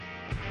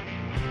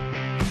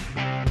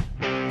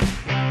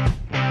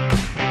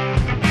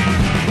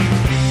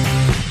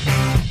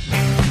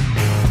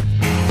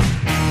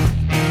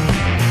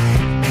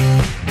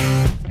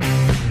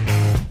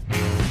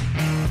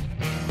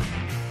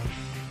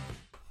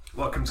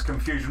Welcome to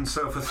Confusion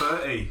Sofa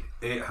 30.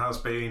 It has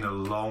been a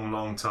long,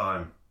 long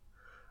time.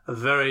 A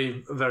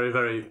very, very,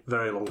 very,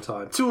 very long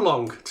time. Too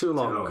long.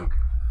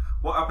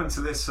 What happened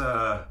to this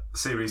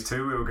Series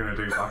 2 we were going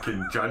to do back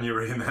in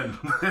January and then...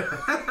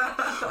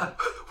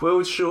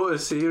 World's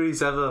shortest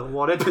series ever.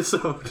 One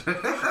episode.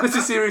 This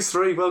is Series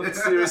 3. Welcome to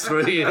Series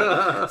 3.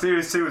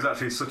 Series 2 was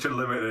actually such a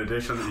limited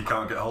edition that you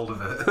can't get hold of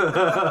it.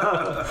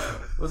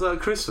 Was that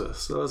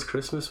Christmas? That was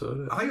Christmas,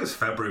 wasn't it? I think it was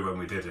February when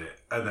we did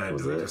it, and then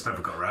we just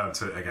never got around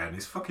to it again.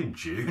 It's fucking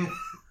June.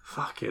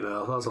 Fucking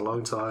hell, that was a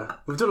long time.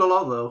 We've done a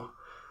lot, though.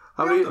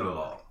 We've done a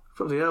lot.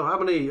 Bloody hell, how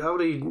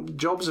many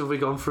jobs have we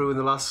gone through in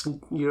the last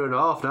year and a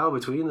half now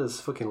between us?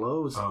 Fucking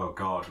loads. Oh,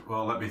 God.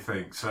 Well, let me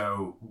think.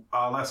 So,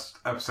 our last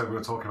episode, we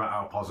were talking about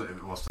how positive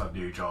it was to have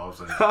new jobs.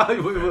 And,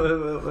 we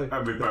were.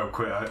 And we both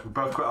quit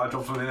our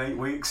jobs within 8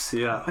 weeks.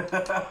 Yeah.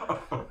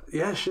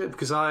 Yeah, shit,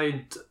 because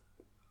I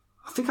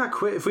think I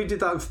quit. If we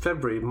did that in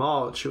February,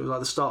 March, it was like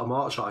the start of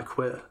March, I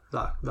quit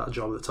that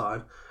job at the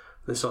time.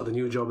 Then started the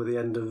new job at the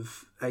end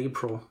of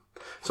April.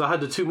 So I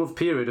had a 2-month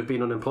period of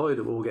being unemployed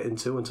that we'll get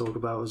into and talk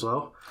about as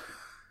well.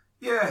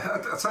 Yeah,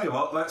 I'll tell you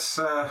what, let's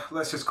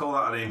just call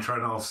that an intro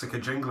and I'll stick a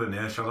jingle in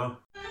here, shall I?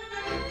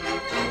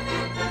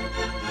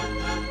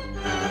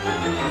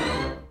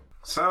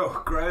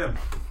 So, Graham,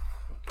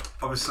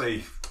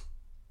 obviously,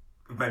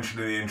 we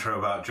mentioned in the intro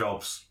about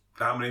jobs.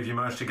 How many have you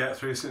managed to get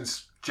through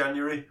since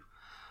January?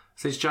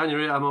 Since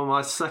January, I'm on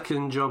my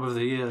second job of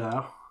the year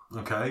now.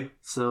 Okay.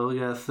 So,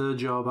 yeah, third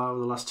job out of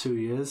the last 2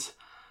 years.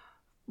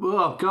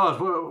 Oh,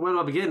 God, where do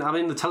I begin? I'm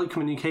in the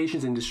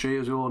telecommunications industry,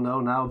 as we all know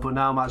now, but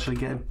now I'm actually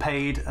getting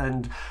paid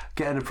and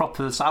getting a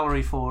proper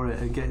salary for it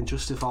and getting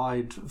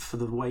justified for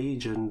the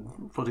wage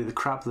and bloody the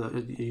crap that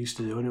you used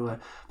to do anyway.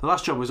 The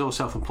last job was all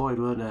self-employed,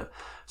 wasn't it?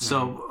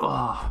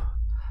 So,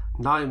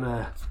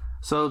 nightmare.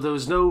 So there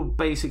was no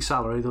basic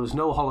salary, there was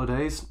no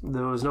holidays,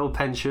 there was no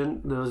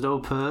pension, there was no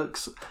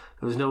perks,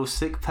 there was no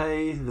sick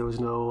pay, there was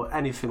no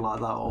anything like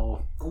that at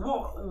all.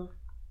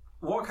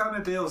 What kind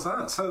of deal is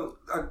that? So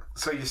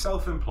you're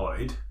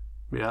self-employed.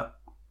 Yeah.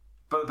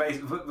 But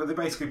they're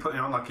basically putting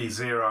you on like a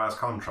 0 hours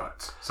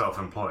contract,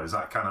 self-employed. Is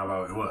that kind of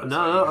how it works?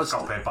 No, you just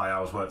got paid by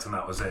hours worked and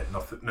that was it.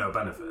 No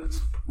benefits.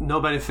 No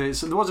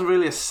benefits. There wasn't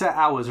really a set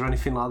hours or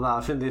anything like that.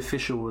 I think the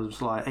official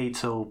was like 8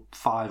 till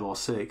 5 or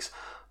 6.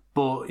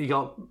 But you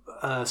got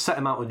a set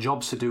amount of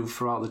jobs to do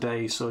throughout the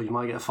day, so you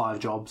might get 5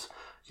 jobs.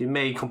 You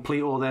may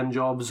complete all them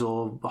jobs,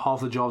 or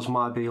half the jobs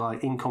might be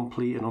like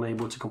incomplete and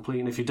unable to complete.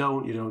 And if you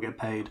don't get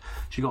paid.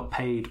 So you got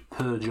paid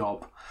per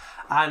job.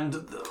 And,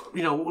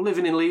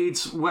 living in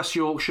Leeds, West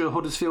Yorkshire,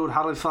 Huddersfield,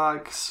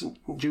 Halifax,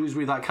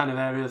 Dewsbury, that kind of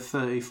area,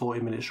 30,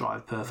 40 minutes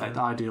drive, perfect,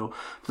 ideal.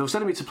 But they were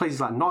sending me to places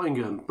like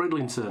Nottingham,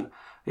 Bridlington,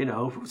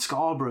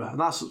 Scarborough.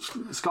 And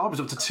Scarborough's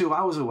up to 2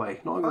 hours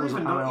away. Nottingham's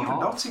even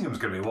Nottingham's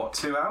going to be,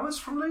 2 hours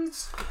from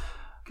Leeds?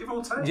 Give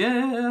or take?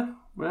 Yeah.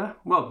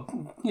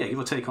 Well, yeah, give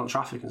or take on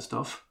traffic and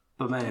stuff.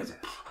 But, mate,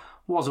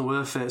 wasn't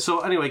worth it. So,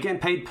 anyway, getting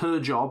paid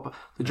per job,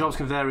 the jobs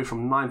can vary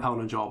from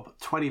 £9 a job,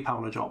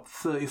 £20 a job,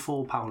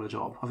 £34 a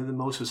job. I think the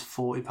most was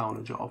 £40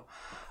 a job.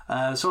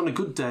 So, on a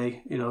good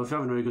day, if you're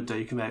having a really good day,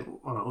 you can make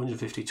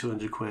 150,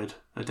 200 quid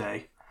a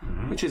day.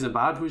 Mm-hmm. Which isn't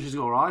bad, which is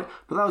alright.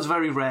 But that was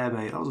very rare,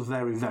 mate. That was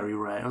very, very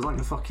rare. It was like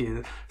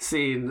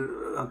seeing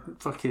a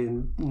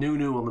fucking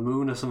Nunu on the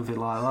moon or something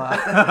like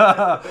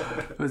that.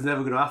 It was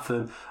never going to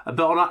happen. But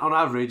on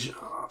average,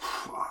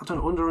 I don't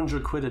know, under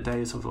 100 quid a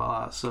day or something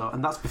like that. So,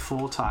 and that's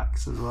before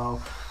tax as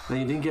well.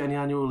 Then you didn't get any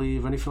annual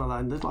leave or anything like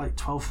that. And there's like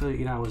 12,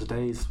 13 hours a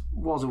day. It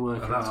wasn't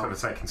working. And that's going to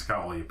take into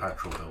account all your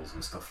petrol bills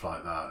and stuff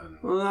like that. And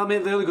well, I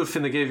mean, the only good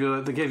thing they gave you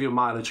a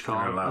mileage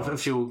card, a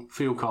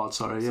fuel card.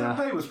 Sorry, so yeah.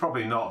 The pay was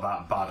probably not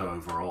that bad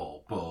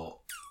overall, but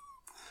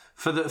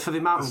for the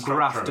amount of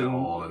graft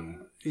and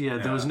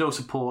there was no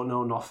support,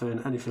 no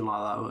nothing, anything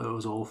like that. It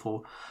was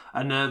awful.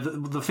 And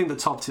the thing that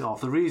topped it off,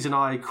 the reason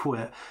I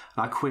quit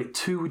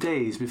 2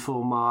 days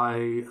before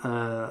my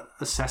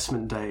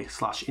assessment day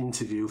 /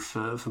 interview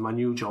for my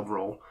new job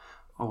role.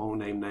 I won't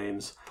name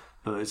names,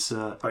 but it's...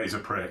 But he's a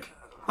prick.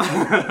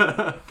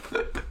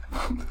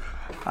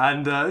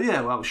 And,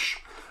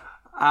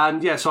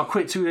 so I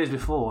quit 2 days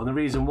before, and the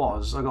reason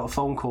was I got a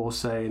phone call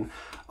saying,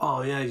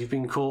 oh yeah, you've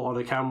been caught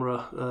on a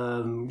camera,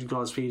 you've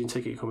got a speeding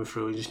ticket coming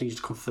through, you just need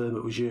to confirm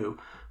it was you.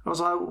 I was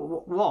like,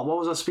 what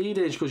was I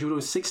speeding? She goes, you were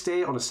doing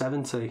 68 on a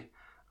 70.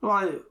 I'm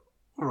like,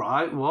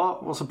 right,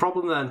 what's the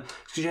problem then?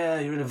 She goes, yeah,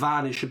 you're in a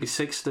van, it should be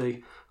 60.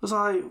 I was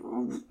like...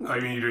 I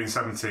mean, you're doing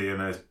 70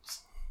 in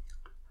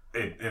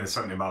a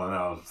 70 mile an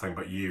hour thing,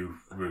 but you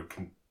were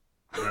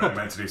only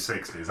meant to do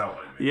 60, is that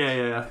what you mean?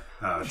 Yeah.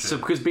 Oh, shit. So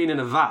because being in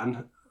a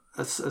van,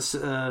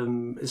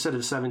 instead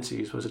of 70,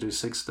 you're supposed to do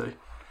 60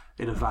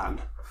 in a van.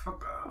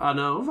 Fuck that. I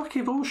know,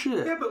 fucking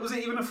bullshit. Yeah, but was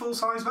it even a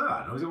full-size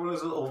van? Or was it one of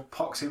those little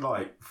poxy,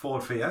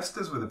 Ford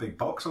Fiestas with a big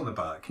box on the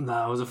back?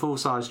 No, it was a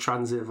full-size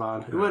transit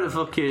van. It wasn't a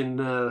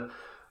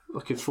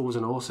fucking Fools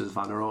and Horses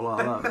van or all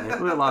like that, mate.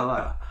 It wasn't like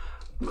that.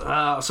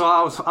 So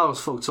I was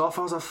fucked off.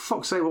 I was like,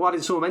 fuck's sake, well, why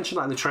didn't someone mention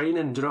that in the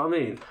training? Do you know what I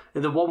mean?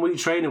 In the 1 week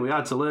training we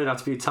had to learn how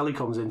to be a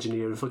telecoms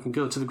engineer and fucking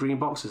go to the green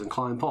boxes and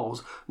climb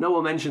poles. No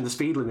one mentioned the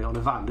speed limit on a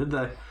van, did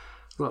they?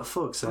 Like,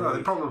 fuck's sake. Well,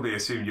 they probably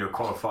assumed you were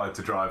qualified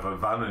to drive a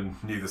van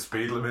and knew the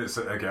speed limits,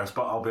 I guess.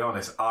 But I'll be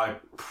honest, I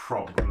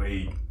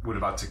probably would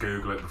have had to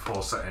Google it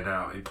before setting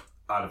out.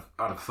 I'd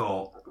have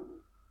thought,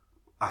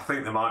 I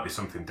think there might be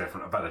something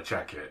different. I better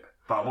check it.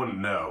 But I wouldn't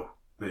know.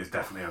 It's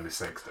definitely under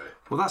 60.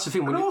 Well, that's the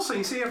thing. And also,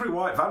 you see every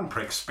white van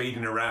prick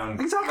speeding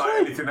around Exactly.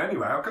 like anything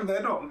anyway. How come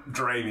they're not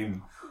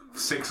draining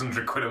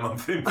 600 quid a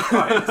month in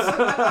fines?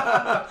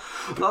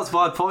 That's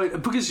my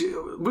point. Because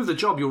with the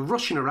job, you're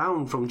rushing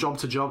around from job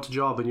to job to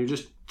job and you're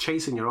just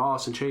chasing your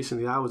arse and chasing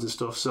the hours and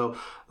stuff. So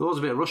there was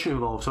a bit of rushing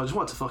involved. So I just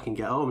wanted to fucking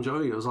get home. Do you know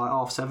what I mean? It was like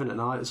 7:30 at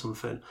night or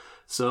something.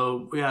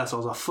 So, yeah, so I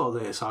was like, fuck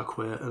this, I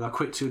quit. And I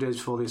quit 2 days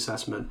before the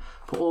assessment.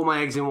 Put all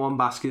my eggs in one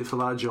basket for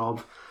that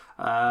job.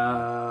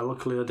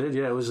 Luckily I did.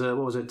 Yeah, it was what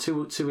was it?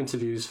 Two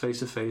interviews face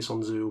to face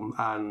on Zoom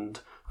and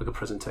like a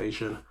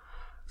presentation.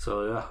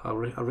 So yeah, I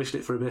risked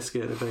it for a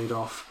biscuit and it paid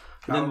off.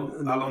 How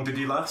long did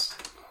you last?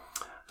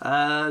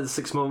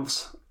 6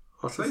 months.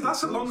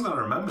 That's longer than I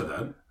remember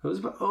then. It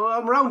was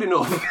I'm rounding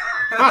up.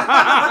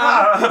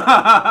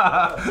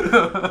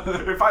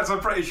 In fact, I'm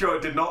pretty sure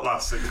it did not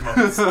last 6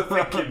 months.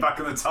 Thinking back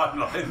in the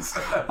timelines.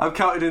 I've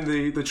counted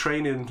in the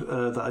training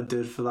that I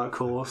did for that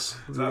course.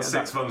 That's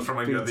 6 months from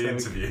when you had the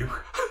interview.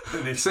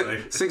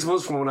 Initially. 6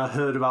 months from when I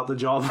heard about the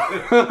job.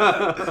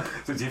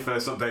 Did you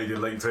first update your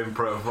LinkedIn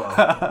profile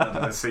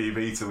and a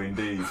CV to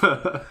Indeed?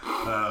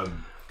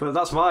 But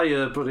that's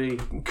my bloody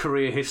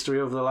career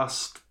history over the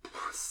last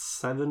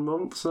 7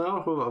 months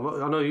now.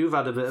 I know you've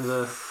had a bit of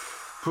a...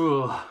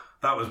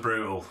 That was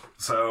brutal.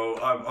 So,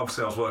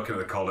 obviously I was working at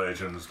the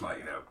college and was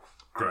like,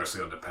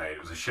 grossly underpaid.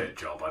 It was a shit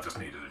job. I just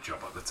needed a job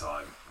at the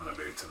time when I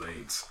moved to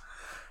Leeds.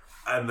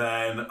 And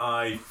then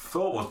I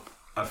thought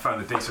I'd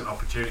found a decent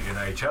opportunity in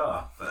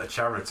HR at a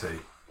charity.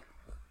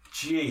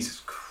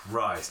 Jesus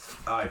Christ.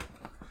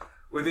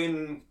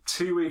 Within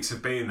 2 weeks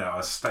of being there, I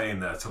was staying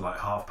there till like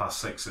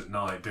 6:30 at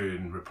night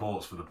doing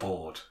reports for the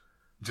board,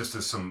 just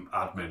as some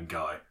admin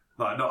guy.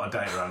 Like, not a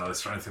data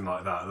analyst or anything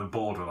like that. The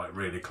board were like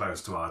really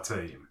close to our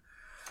team.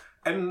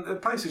 And the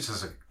place is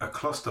just a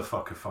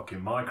clusterfuck of fucking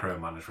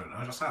micromanagement.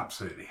 I just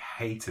absolutely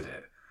hated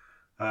it.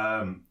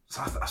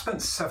 So I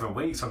spent 7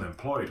 weeks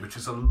unemployed, which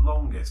is the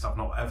longest I've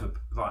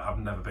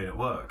never been at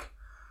work.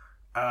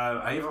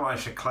 I even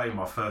managed to claim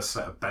my first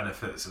set of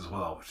benefits as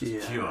well, which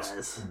is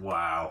just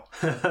wow.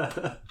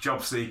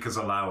 Job seekers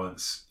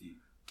allowance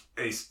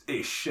is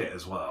shit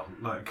as well.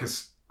 Like,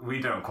 because we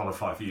don't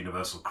qualify for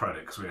universal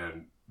credit because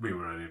we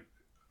were only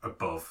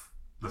above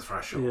the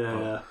threshold.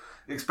 Yeah.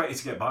 Expect you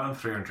to get by on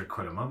 300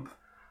 quid a month.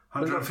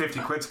 150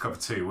 quid to cover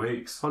 2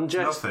 weeks. On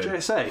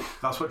JSA?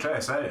 That's what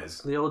JSA is.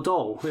 The old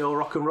doll, the old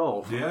rock and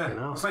roll.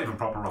 Yeah. It's not even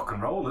proper rock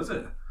and roll, is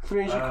it?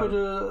 300 quid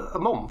a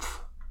month?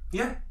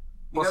 Yeah.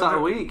 What's that a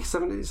week?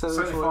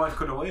 75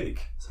 quid a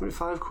week.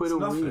 75 quid it's a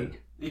nothing.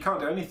 week. You can't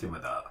do anything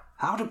with that.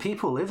 How do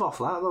people live off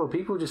that though?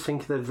 People just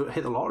think they've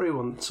hit the lottery.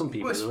 Some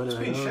people it's do. It's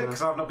been shit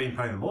because I've not been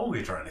paying the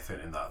mortgage or anything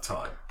in that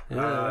time.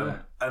 Yeah.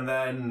 And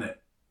then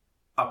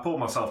I pulled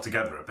myself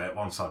together a bit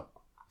once I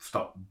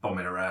stopped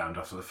bumming around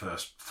after the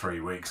first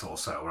 3 weeks or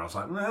so, where I was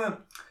like, I haven't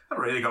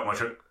really got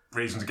much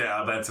reason to get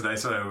out of bed today,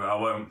 so I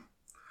won't.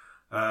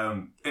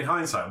 In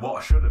hindsight, what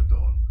I should have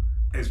done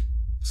is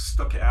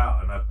stuck it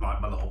out and had like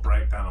my little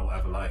breakdown or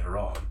whatever later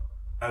on,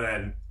 and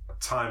then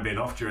time being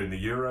off during the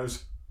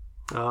Euros.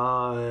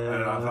 Oh, yeah.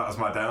 And that was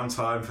my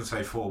downtime for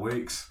say 4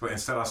 weeks. But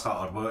instead, I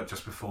started work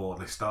just before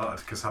they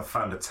started because I've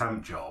found a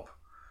temp job.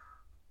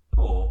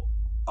 But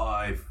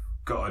I've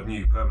got a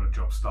new permanent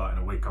job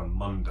starting a week on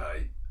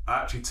Monday.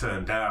 I actually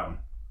turned down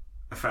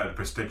a fairly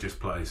prestigious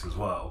place as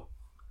well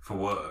for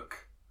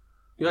work.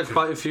 You had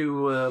quite a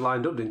few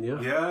lined up, didn't you?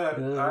 Yeah,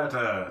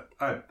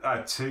 I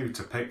had 2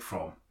 to pick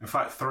from. In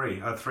fact,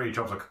 3. I had 3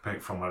 jobs I could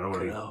pick from. I'd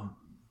already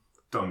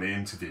done the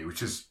interview,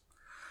 which is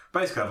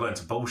basically I've learned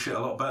to bullshit a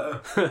lot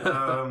better.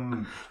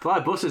 But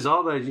like buses,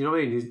 aren't they? You know what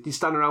I mean? You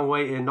stand around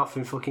waiting,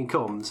 nothing fucking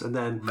comes, and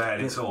then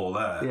it's all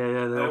there.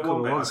 Yeah, they'll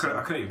come at once.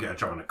 I couldn't even get a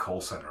job in a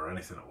call centre or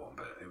anything at one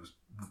bit. It was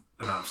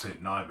an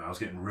absolute nightmare. I was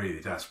getting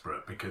really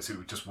desperate because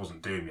it just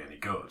wasn't doing me any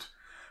good.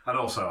 And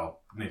also,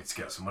 I needed to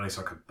get some money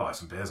so I could buy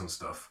some beers and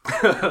stuff.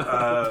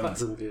 Buy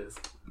some beers.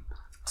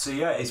 So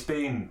yeah, it's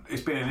been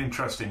an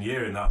interesting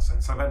year in that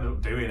sense. I've ended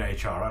up doing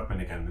HR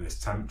admin again with this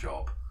temp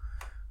job,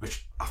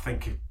 which I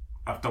think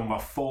I've done my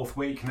 4th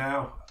week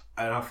now.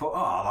 And I thought,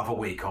 I'll have a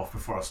week off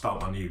before I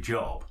start my new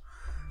job.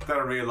 Then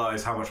I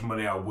realised how much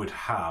money I would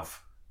have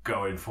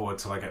going forward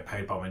till I get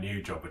paid by my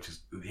new job, which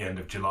is at the end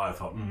of July. I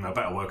thought, I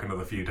better work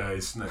another few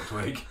days next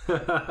week.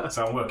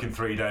 So I'm working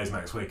 3 days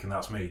next week and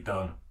that's me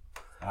done.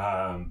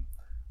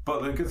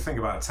 But the good thing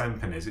about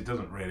temping is it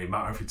doesn't really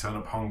matter if you turn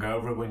up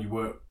hungover when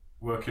you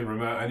working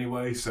remote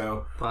anyway.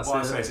 So what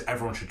I say is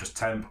everyone should just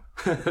temp.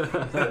 I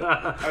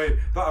mean,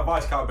 that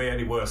advice can't be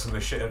any worse than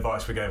the shit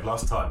advice we gave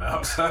last time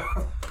out. So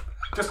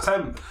Just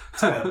temp,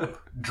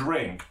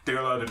 drink, do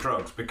a load of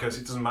drugs, because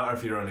it doesn't matter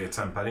if you're only a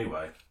temp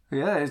anyway.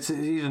 Yeah, it's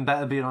even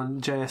better being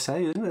on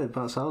JSA, isn't it?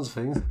 By the sounds of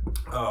things.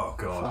 Oh,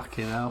 God.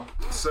 Fucking hell.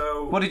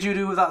 So... What did you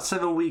do with that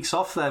 7 weeks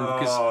off then?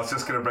 Because I was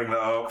just going to bring that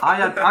up. I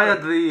had I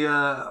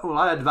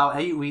had about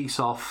 8 weeks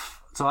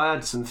off, so I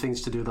had some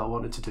things to do that I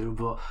wanted to do,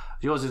 but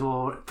yours is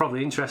more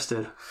probably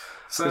interested.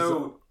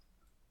 So,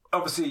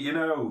 obviously, you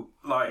know,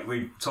 like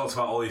we talked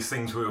about all these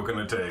things we were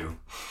going to do.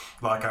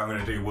 Like I'm going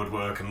to do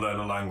woodwork and learn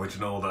a language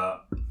and all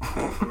that.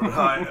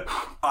 Right.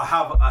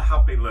 I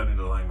have been learning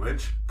a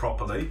language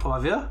properly. Oh,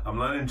 have you? I'm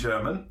learning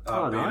German.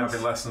 I've been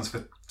having lessons for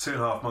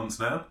 2.5 months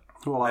now.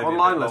 Well, like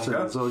online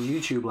lessons or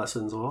YouTube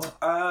lessons or what?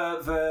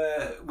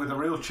 With a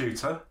real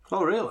tutor.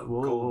 Oh, really?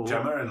 Called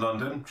Gemma in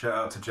London. Shout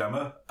out to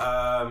Gemma.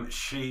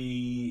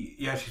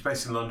 She's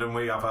based in London.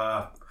 We have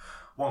her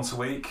once a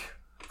week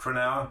for an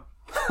hour.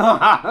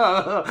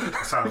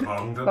 Sounds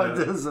long,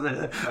 doesn't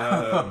it?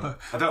 I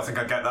don't think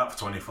I'd get that for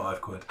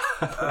 25 quid.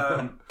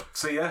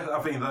 So yeah,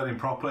 I've been learning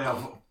properly.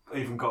 I've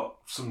even got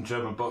some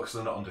German books.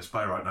 They're not on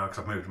display right now because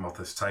I've moved them off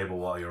this table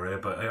while you're here.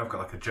 But I've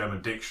got like a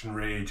German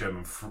dictionary,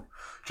 German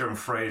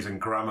phrase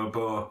and grammar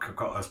book. I've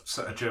got a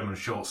set of German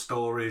short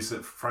stories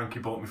that Frankie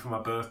bought me for my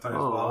birthday as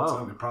well to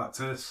help me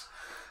practice.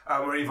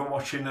 And we're even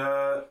watching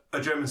a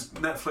German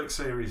Netflix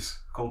series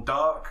called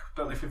Dark.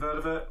 Don't know if you've heard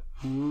of it.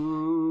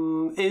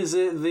 Is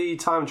it the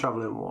time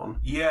travelling one?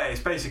 Yeah,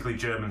 it's basically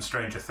German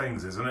Stranger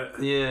Things, isn't it?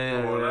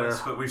 Yeah.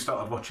 But we've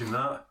started watching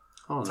that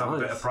to have a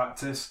bit of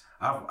practice.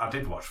 I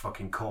did watch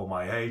fucking Call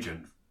My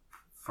Agent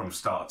from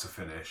start to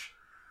finish.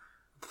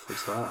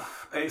 What's that?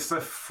 It's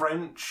the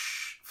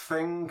French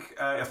thing.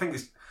 I think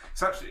it's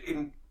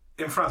actually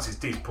in France. It's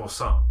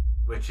 10%,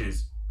 which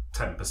is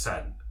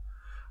 10%,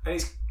 and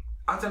it's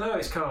I don't know.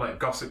 It's kind of like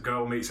Gossip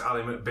Girl meets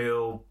Ally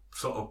McBeal,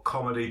 sort of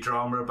comedy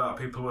drama about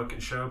people working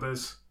in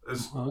showbiz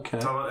as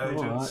talent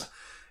agents. Right.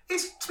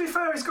 It's, to be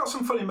fair, it's got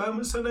some funny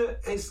moments in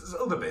it. There's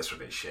other bits are a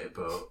bit shit,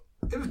 but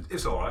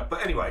it's all right.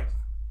 But anyway,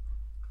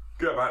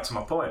 go back to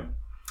my point.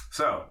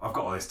 So I've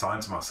got all this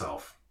time to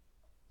myself.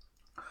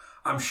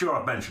 I'm sure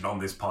I've mentioned on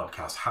this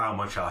podcast how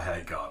much I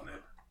hate gardening.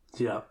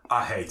 Yeah,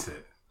 I hate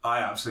it. I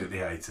absolutely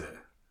hate it.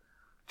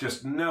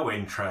 Just no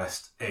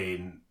interest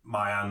in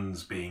my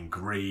hands being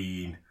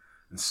green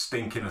and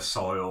stinking of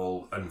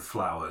soil and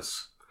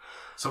flowers.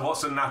 So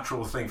what's a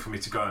natural thing for me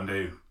to go and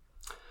do?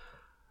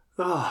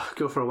 Oh,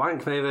 go for a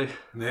wank, maybe.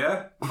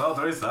 Yeah, well,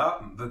 there is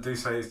that. They do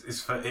say it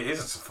is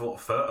a sort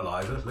of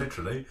fertiliser,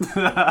 literally.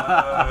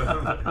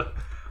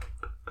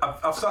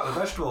 I've started a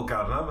vegetable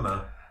garden, haven't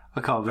I?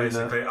 I can't believe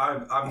it.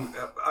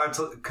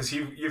 Basically, because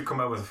you've come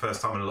over the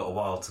first time in a little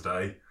while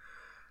today,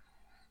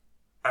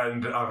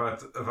 and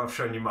I've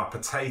shown you my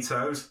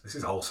potatoes.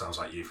 This all sounds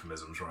like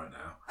euphemisms right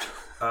now.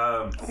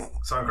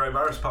 So I'm growing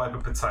Maris Piper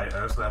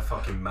potatoes. They're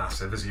fucking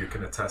massive, as you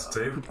can attest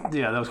to.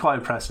 Yeah, that was quite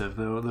impressive.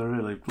 They're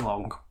really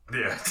long.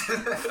 Yeah.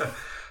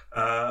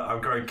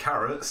 I'm growing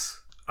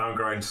carrots. I'm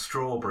growing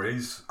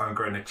strawberries. I'm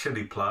growing a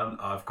chilli plant.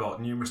 I've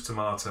got numerous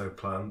tomato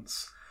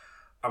plants.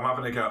 I'm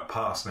having a go at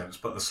parsnips,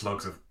 but the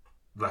slugs have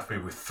left me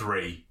with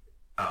 3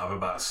 out of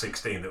about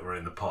 16 that were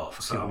in the pot.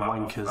 So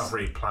I've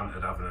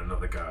replanted, having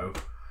another go.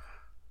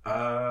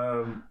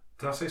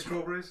 Did I say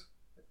strawberries?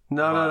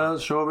 No,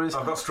 strawberries.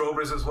 I've got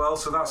strawberries as well,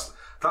 so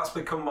that's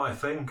become my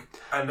thing.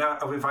 And now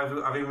I've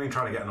even been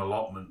trying to get an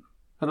allotment.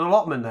 An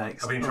allotment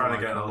next? I've been trying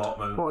to get an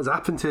allotment. What has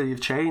happened to you?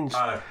 You've changed.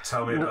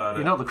 Tell me about it.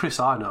 You're not the Chris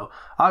I know.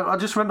 I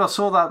just remember I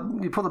saw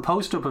that you put the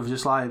post up of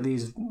just like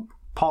these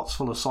pots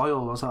full of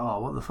soil. I was like,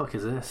 oh, what the fuck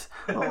is this?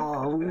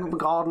 I'm a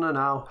gardener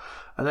now.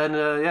 And then,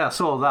 I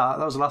saw that.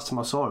 That was the last time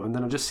I saw him. And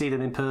then I've just seen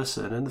him in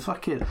person. And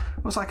it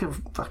was like a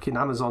fucking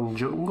Amazon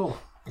jungle.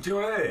 Do you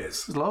know what it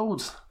is? There's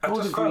loads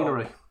of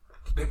greenery.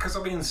 Because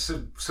I've been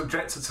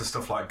subjected to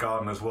stuff like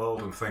Gardener's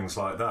World and things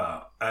like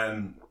that.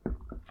 And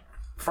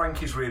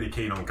Frankie's really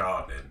keen on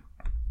gardening.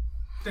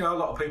 You know, a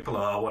lot of people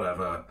are,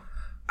 whatever.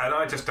 And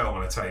I just don't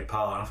want to take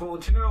part. And I thought,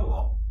 well, do you know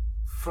what?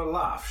 For a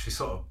laugh, she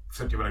sort of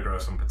said, do you want to grow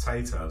some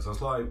potatoes? I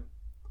was like,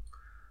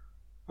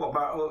 what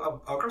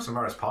about, I'll grow some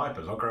Maris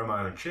Pipers. I'll grow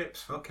my own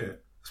chips. Fuck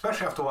it.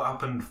 Especially after what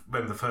happened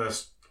when the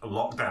first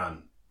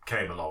lockdown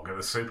came along and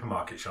the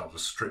supermarket shelves were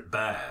stripped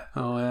bare.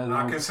 Oh, yeah. And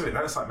I considered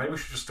that. It's like, maybe we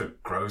should just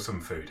grow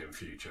some food in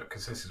future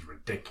because this is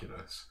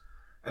ridiculous.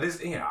 And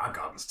it's, our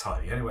garden's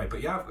tiny anyway.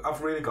 But yeah,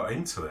 I've really got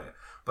into it.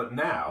 But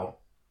now,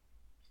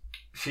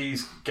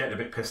 she's getting a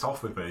bit pissed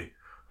off with me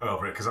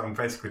over it because I'm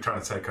basically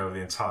trying to take over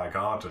the entire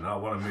garden. I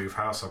want to move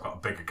house. I've got a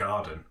bigger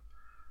garden,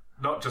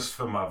 not just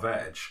for my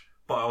veg,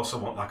 but I also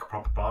want like a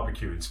proper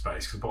barbecuing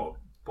space because I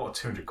bought a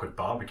 200 quid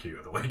barbecue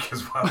of the week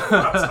as well.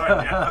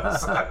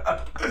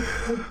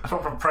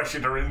 Proper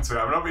pressured her into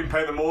it. I've not been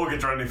paying the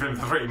mortgage or anything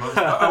for 3 months,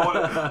 but I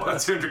want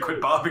a 200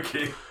 quid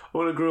barbecue. I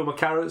want to grow my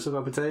carrots and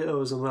my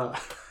potatoes and that.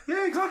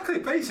 Yeah, exactly.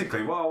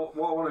 Basically, what I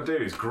want to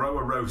do is grow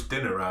a roast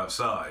dinner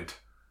outside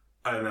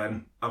and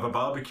then have a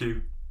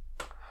barbecue.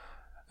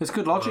 It's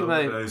good logic,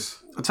 mate.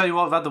 I'll tell you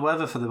what, I've had the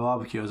weather for the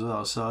barbecue as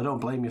well, so I don't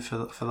blame you for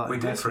that. We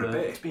did for a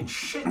bit. It's been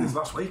shit this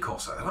last week or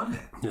so, hasn't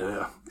it?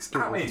 Yeah.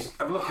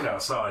 I'm looking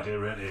outside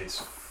here, and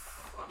it's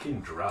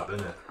fucking drab,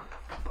 isn't it?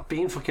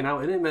 Being fucking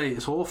out in it, mate.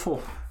 It's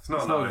awful. It's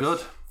not not nice. good.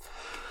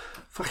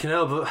 Fucking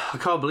hell, but I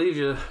can't believe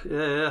you.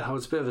 Yeah. It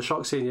was a bit of a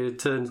shock seeing you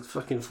turn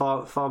fucking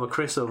Farmer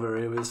Chris over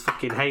here with his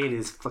fucking hay in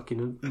his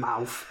fucking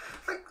mouth.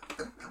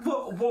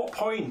 What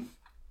point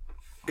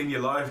in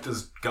your life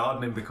does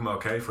gardening become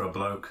okay for a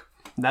bloke?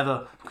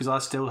 Never, because I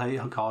still hate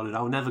gardening.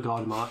 I will never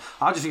garden. I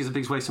just think it's the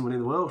biggest waste of money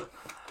in the world.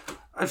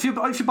 If you're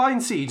buying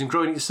seeds and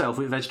growing it yourself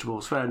with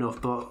vegetables, fair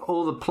enough. But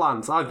all the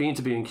plants, I've been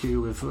to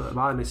B&Q with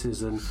my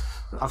missus, and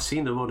I've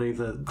seen the money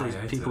that these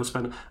people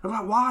spend. I'm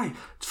like, why?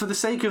 For the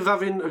sake of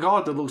having a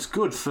garden that looks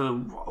good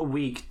for a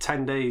week,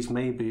 10 days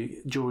maybe,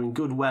 during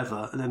good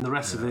weather, and then the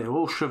rest of it will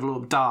all shrivel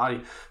up, die,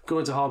 go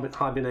into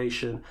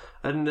hibernation.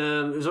 And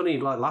it was only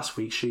like last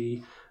week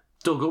she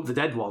dug up the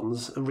dead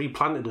ones and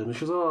replanted them. And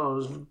she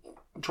goes,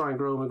 try and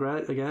grow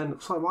them again.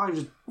 It's like, why have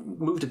you just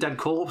moved a dead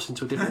corpse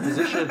into a different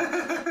position?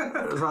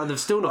 It's like they've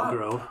still not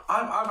grown.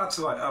 I've had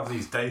to have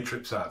these day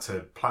trips out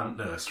to plant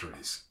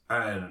nurseries,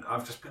 and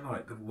I've just been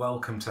like,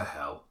 welcome to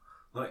hell.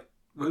 Like,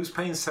 who's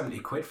paying 70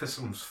 quid for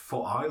some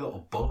foot-high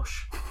little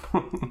bush?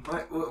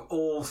 Like,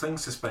 all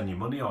things to spend your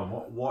money on.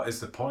 What is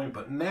the point?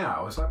 But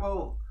now it's like,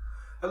 well,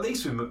 at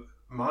least with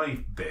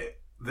my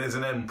bit, there's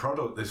an end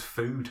product. There's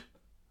food.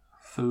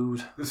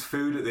 There's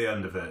food at the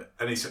end of it,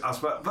 and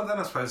but then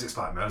I suppose it's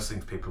like most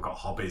things. People got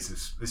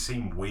hobbies. They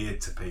seem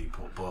weird to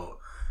people, but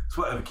it's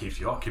whatever keeps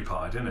you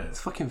occupied, isn't it? It's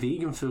fucking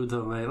vegan food,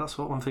 though, mate. That's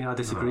one thing I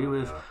disagree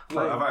with.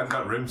 Well, I've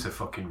got room to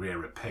fucking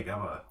rear a pig, have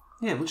I?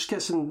 Yeah, we'll just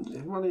get some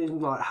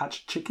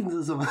hatched chickens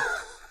or something.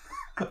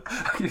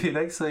 I'll give you the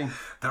next thing.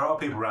 There are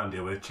people around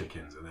here with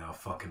chickens, and they are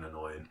fucking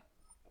annoying.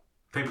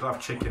 People have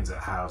chickens at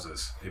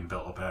houses in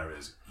built-up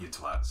areas. You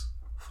twats.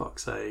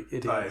 Fuck's sake,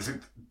 idiot. Is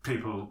it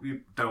people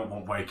you don't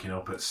want waking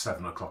up at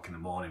 7 o'clock in the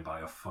morning by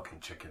your fucking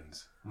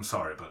chickens? I'm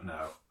sorry, but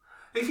no.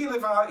 If you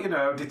live out,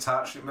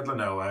 detached in the middle of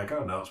nowhere,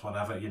 go nuts,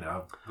 whatever,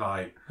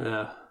 like...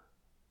 Yeah.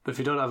 But if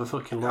you don't have a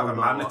fucking have a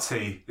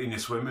manatee in your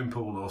swimming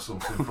pool or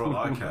something, for all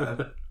I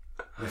care.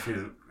 if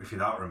you're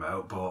that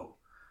remote, but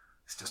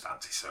it's just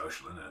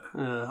antisocial, isn't it?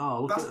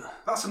 Yeah.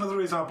 That's another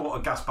reason I bought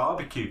a gas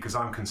barbecue, because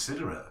I'm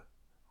considerate.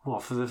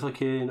 What, for the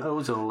fucking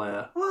ozone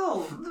layer?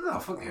 Well, no,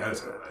 fucking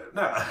ozone layer.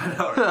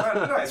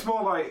 No, it's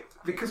more like,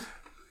 because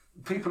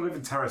people live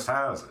in terraced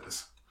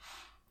houses,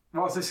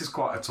 whilst this is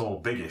quite a tall,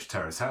 biggish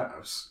terrace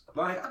house,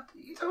 like,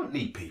 you don't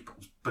need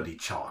people's bloody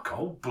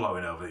charcoal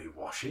blowing over your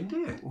washing, do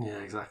you? Yeah,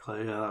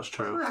 exactly. Yeah, that's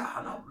true.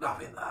 I'm not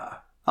having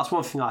that. That's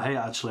one thing I hate,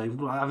 actually.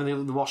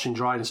 Having the washing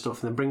dry and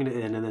stuff, and then bringing it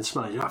in and then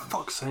smelling it. You're like,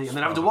 fuck's sake. And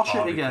then having to wash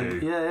it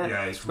again. Yeah.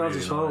 Yeah, it's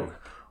really annoying.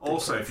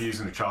 Also, if you're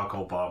using the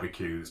charcoal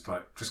barbecues,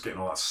 like just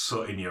getting all that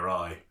soot in your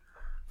eye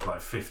for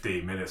like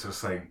 15 minutes, I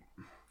just think,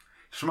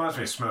 it reminds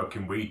me of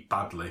smoking weed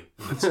badly.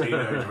 As a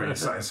teenager, when you're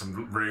sat in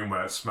some room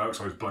where smoke's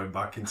always blowing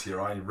back into your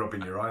eye, you're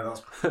rubbing your eye.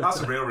 That's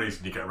the real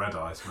reason you get red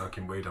eye,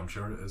 smoking weed, I'm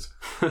sure it is.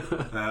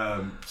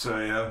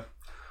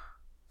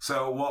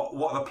 So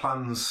what are the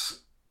plans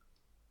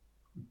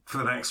for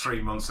the next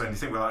 3 months then? Do you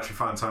think we'll actually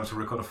find time to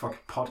record a fucking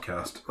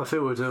podcast? I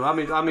think we'll do.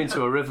 I'm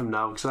into a rhythm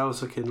now, because I was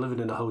fucking living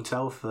in a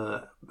hotel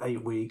for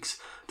 8 weeks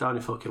down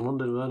in fucking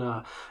London, weren't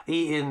I?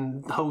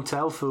 Eating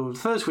hotel food.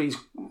 First week's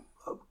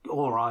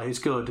alright, it's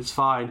good, it's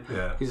fine.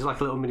 Yeah. It's like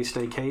a little mini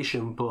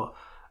staycation, but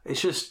it's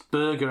just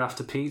burger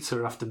after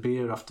pizza, after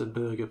beer, after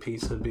burger,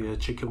 pizza, beer,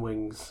 chicken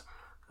wings.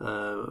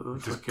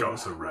 Just got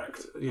so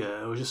wrecked.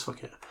 Yeah, it was just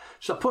fucking.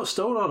 I put a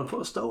stone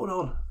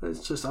on.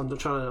 It's just I'm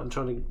trying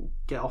to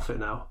get off it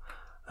now.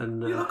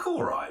 And you look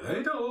all right though.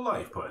 You don't look like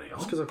you've put any on.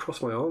 It's because I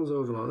crossed my arms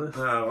over like this.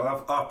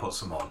 Well, I've put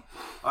some on.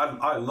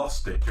 I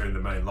lost it during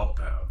the main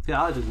lockdown.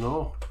 Yeah, I didn't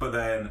know. But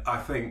then I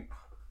think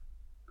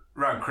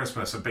around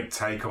Christmas, a big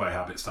takeaway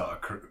habit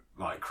started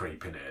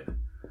creeping in,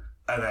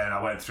 and then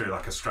I went through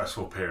like a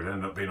stressful period,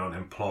 ended up being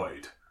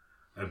unemployed,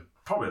 and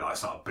probably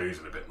started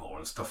boozing a bit more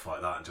and stuff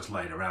like that, and just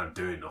laying around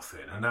doing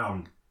nothing. And now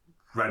I'm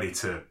ready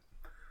to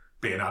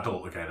be an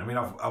adult again. I mean,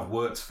 I've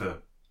worked for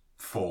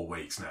 4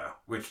 weeks now,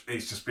 which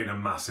it's just been a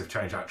massive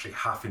change, actually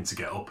having to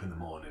get up in the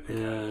morning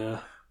again. Yeah.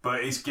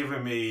 But it's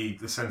given me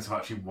the sense of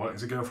actually wanting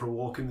to go for a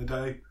walk in the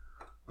day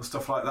and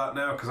stuff like that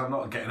now, because I'm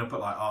not getting up at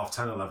like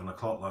 10:30, 11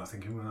 o'clock, like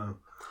thinking, well,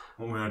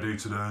 what am I going to do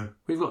today?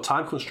 We've got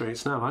time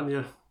constraints now, haven't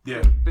you? Yeah.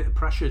 A bit of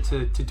pressure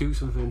to do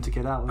something, to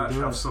get out and Actually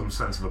do have it. some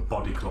sense of a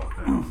body clock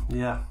now.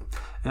 Yeah.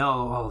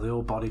 Oh, the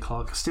old body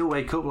clock. I still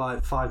wake up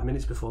like 5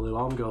 minutes before the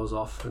alarm goes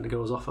off, and it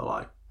goes off at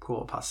like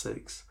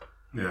 6:15.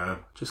 Yeah.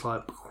 Just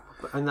like,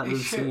 and that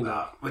It's shit routine.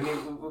 that. I think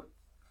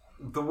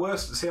the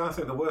worst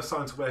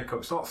time to wake up,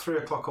 it's not 3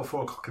 o'clock or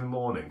 4 o'clock in the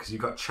morning, because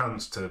you've got a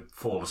chance to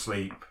fall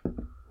asleep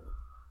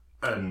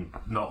and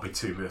not be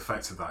too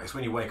affected by that. It's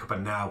when you wake up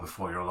an hour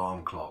before your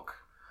alarm clock,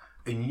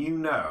 and you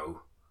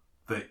know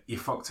that you're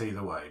fucked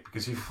either way,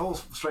 because if you fall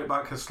straight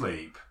back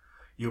asleep,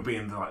 you'll be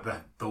in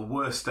the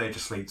worst stage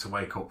of sleep to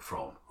wake up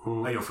from,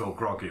 and you'll feel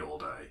groggy all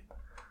day.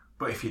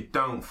 But if you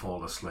don't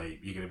fall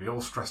asleep, you're going to be all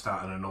stressed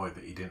out and annoyed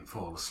that you didn't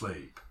fall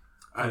asleep.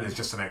 And there's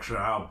just an extra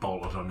hour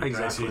bolted on your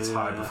day, so you're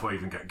tired before you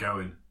even get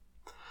going.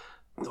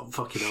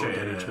 Fucking old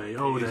age, mate.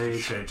 Old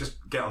age. Shit.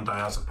 Just get on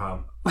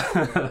diazepam.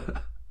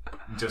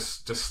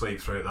 Just sleep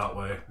through it that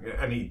way.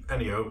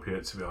 Any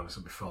opiate, to be honest,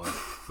 would be fine.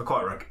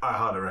 I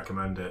highly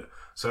recommend it.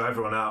 So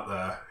everyone out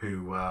there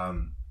who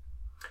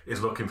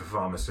is looking for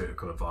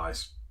pharmaceutical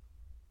advice,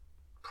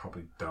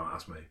 probably don't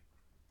ask me.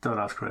 Don't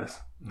ask Chris.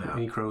 No.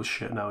 He grows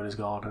shit now in his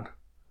garden.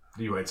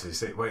 You wait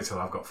till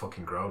I've got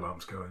fucking grow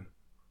lamps going.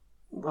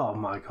 Oh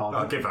my god.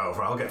 I'll give it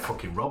over. I'll get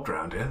fucking robbed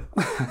round here.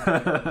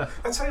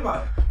 I'll tell you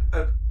about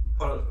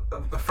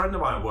a friend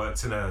of mine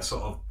worked in a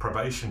sort of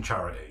probation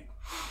charity,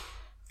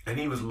 and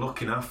he was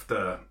looking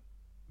after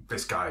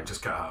this guy who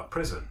just got out of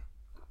prison.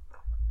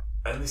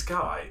 And this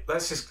guy,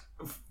 let's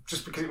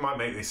just because it might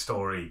make this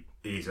story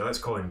easier, let's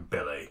call him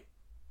Billy.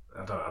 I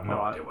have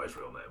no idea what his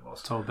real name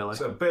was. Told Billy.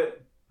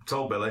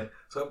 Told Billy.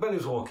 So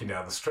Billy's walking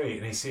down the street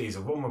and he sees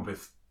a woman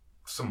with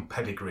some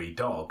pedigree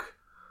dog.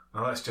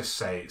 Now let's just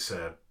say it's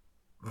a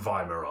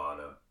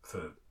Weimaraner.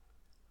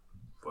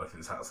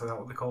 Is that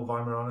what they call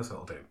Weimaraner?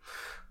 That'll do.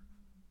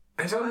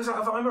 And he's like, is that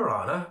a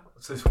Weimaraner?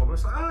 So this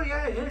woman's like, oh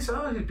yeah, it's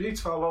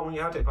beautiful. How long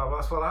you had it? Blah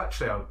blah. Well,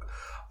 actually,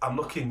 I'm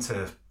looking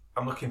to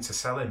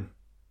sell him.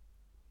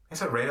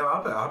 He's like, really?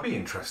 I'd be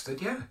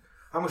interested. Yeah.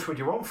 How much would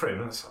you want for him?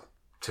 And it's like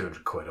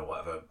 £200 or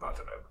whatever. I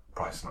don't know.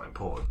 Price is not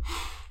important.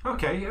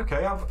 Okay.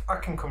 I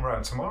can come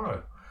around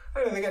tomorrow.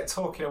 Anyway, they get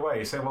talking away.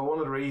 You say, well, one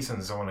of the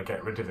reasons I want to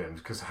get rid of him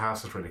is because the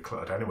house is really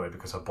cluttered anyway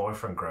because her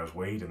boyfriend grows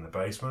weed in the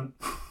basement.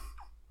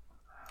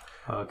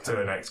 Okay.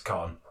 To an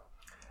ex-con.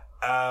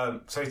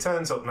 So he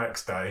turns up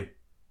next day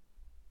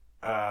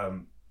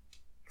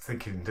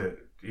thinking that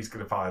he's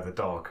going to buy the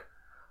dog.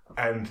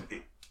 And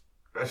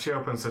as she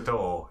opens the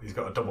door, he's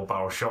got a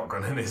double-barrel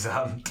shotgun in his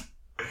hand.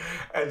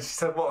 And she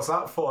said, what's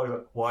that for? He's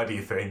like, why do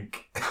you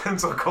think? And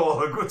took all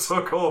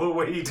the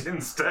weed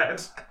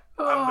instead.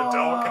 And the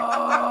dog.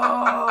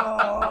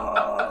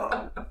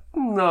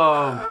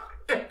 No.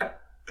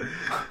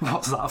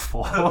 What's that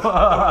for?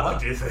 What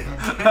do you think?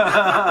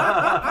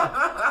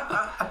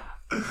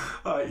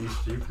 Oh, you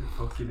stupid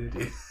fucking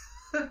idiot.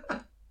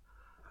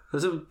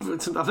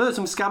 I've heard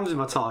some scams in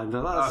my time,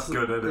 but that's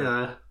good, isn't it?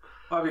 Yeah.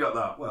 Why have you got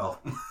that? Well,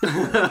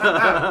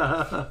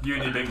 you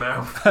and your big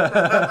mouth.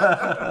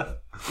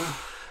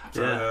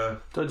 So,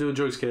 don't do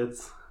drugs,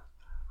 kids.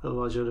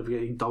 Otherwise, you'll end up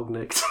getting dog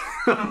nicked.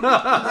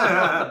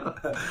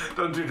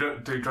 Don't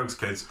do drugs,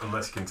 kids,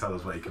 unless you can tell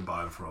us where you can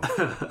buy them from.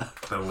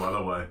 They're well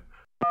away.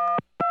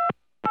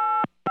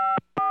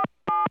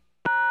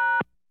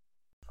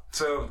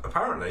 So,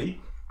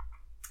 apparently,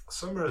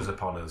 summer is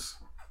upon us.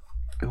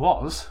 It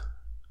was?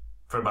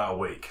 For about a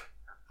week.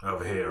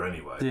 Over here,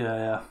 anyway.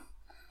 Yeah.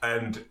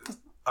 And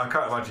I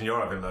can't imagine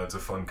you're having loads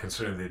of fun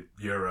considering the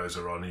Euros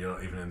are on and you're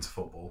not even into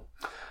football.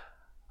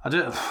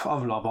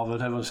 I'm not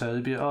bothered. Everyone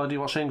said, do you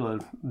watch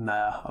England?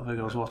 Nah, I think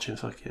I was watching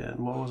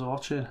what was I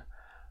watching?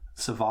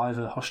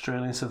 Survivor,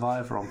 Australian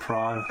Survivor on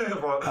Prime.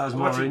 That was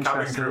more watching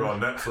interesting. Cabin Crew on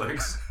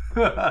Netflix.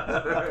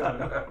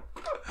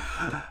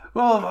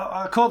 Well,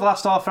 I caught the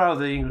last half hour of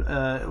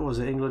was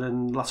it England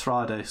and last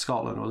Friday?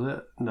 Scotland, was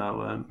it?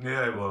 No.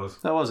 Yeah, it was.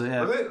 That was it,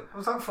 yeah.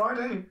 Was that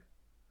Friday?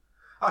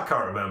 I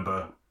can't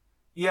remember.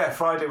 Yeah,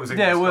 Friday was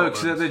England. Yeah, it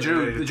works. Scotland. They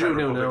drew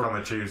 0-0 on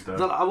the Tuesday.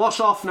 I watched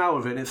half an hour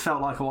of it and it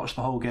felt like I watched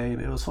the whole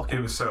game. It was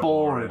fucking so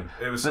boring.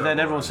 But then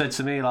everyone said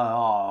to me, like,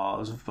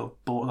 the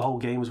whole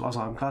game was... I was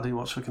like, I'm glad I didn't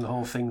watch fucking the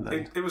whole thing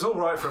then. It was all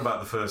right for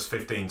about the first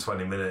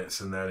 15-20 minutes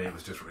and then it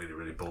was just really,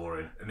 really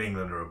boring. And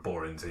England are a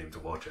boring team to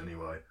watch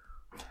anyway.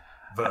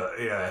 But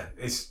yeah,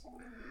 it's...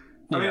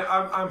 I mean,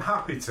 I'm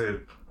happy to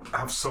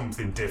have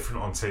something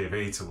different on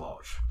TV to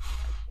watch.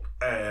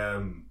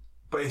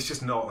 But it's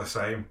just not the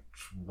same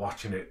just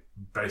watching it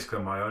basically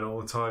on my own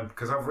all the time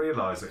because I've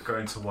realised that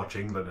going to watch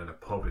England in a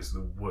pub is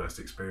the worst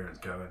experience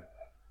going.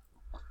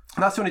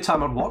 That's the only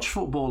time I'd watch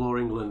football or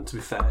England, to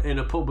be fair, in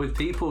a pub with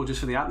people just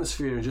for the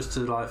atmosphere and just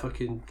to like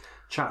fucking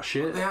chat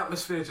shit. The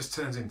atmosphere just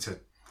turns into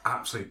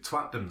absolute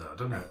twatdom though,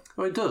 doesn't it?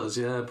 Well, it does,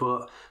 yeah,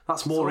 but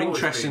that's more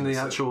interesting than the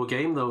actual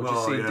game though,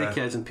 just seeing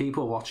dickheads and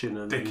people watching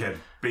them. Dickhead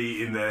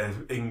beating their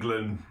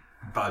England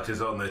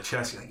badges on their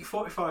chest. You're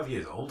 45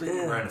 years old and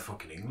you're wearing a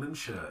fucking England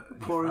shirt.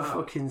 Pouring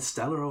fucking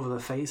Stella over their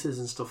faces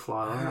and stuff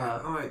like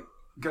that. Like,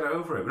 get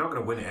over it. We're not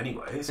going to win it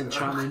anyway. And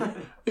chanting,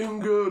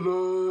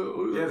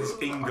 England. Yeah, this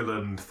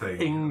England thing.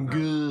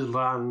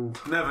 England.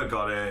 Never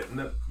got it.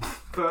 No.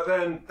 But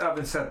then,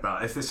 having said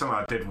that, if this time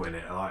I did win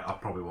it, I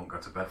probably won't go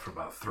to bed for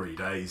about 3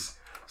 days.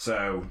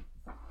 So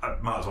I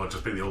might as well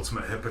just be the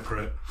ultimate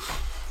hypocrite.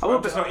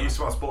 I'm just not used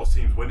to our sports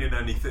teams winning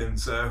anything,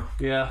 so...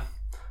 Yeah.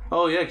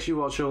 Oh, yeah, because you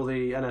watch all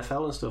the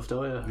NFL and stuff,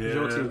 don't you? Yeah.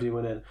 Your team's been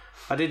winning.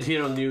 I did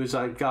hear on the news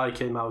that guy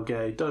came out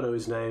gay. Don't know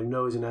his name.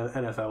 Know he's an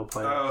NFL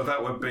player. Oh,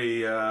 that would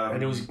be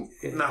and it was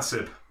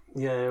Nassib.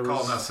 Yeah, it was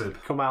Carl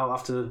Nassib. Come out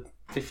after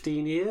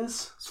 15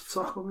 years.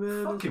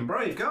 Fucking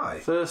brave guy.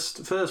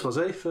 First was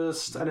he?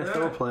 First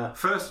NFL player.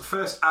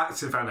 First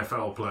active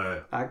NFL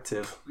player.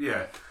 Active.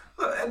 Yeah.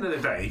 Look, at the end of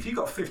the day, if you've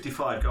got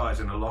 55 guys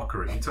in a locker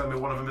room, you tell me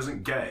one of them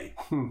isn't gay,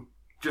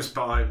 just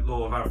by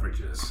law of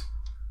averages.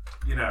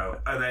 You know,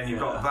 and then you've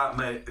got that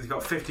many, you've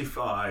got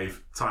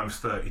 55 times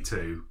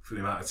 32 for the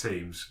amount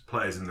of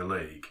players in the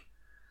league.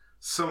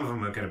 some of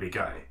them are going to be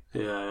gay.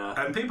 Yeah.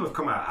 And people have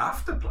come out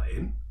after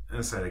playing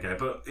and said they're gay,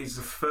 but he's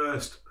the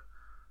first,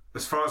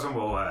 as far as I'm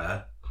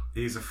aware,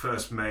 he's the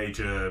first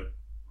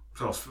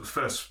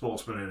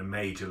sportsman in a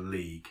major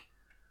league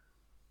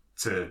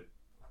to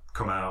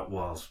come out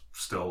whilst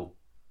still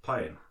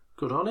playing.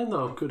 Good on him,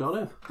 though. Good on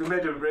him. He's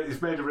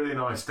made a really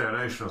nice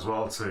donation as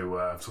well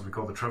to something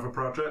called the Trevor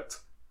Project.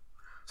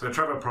 So the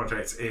Trevor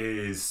Project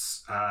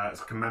is it's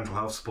like a mental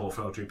health support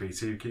for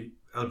LGBTQ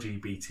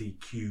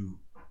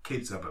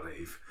kids, I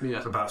believe. Yeah.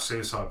 It's about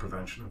suicide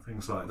prevention and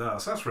things like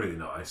that. So that's really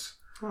nice.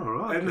 All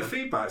right. And the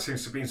feedback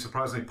seems to have been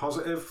surprisingly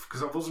positive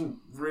because I wasn't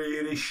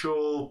really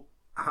sure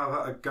how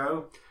that would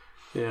go.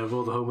 Yeah, with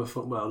all the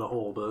homophobic, well, not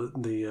all,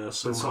 but the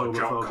some sort of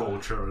job homophobic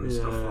culture and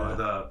stuff like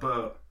that.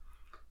 But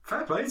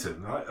fair play to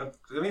him. I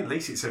mean, at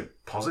least it's a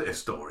positive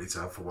story to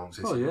have for once.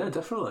 Oh, yeah,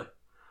 definitely.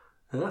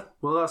 Yeah,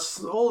 well,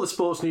 that's all the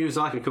sports news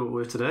I can come up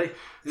with today.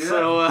 Yeah.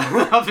 So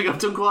I think I've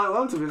done quite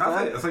well, to be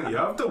fair. I think you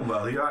have done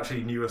well. You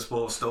actually knew a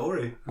sports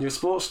story. New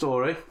sports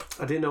story.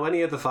 I didn't know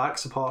any of the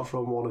facts apart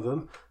from one of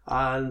them,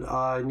 and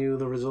I knew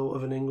the result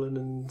of an England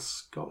and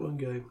Scotland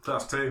game.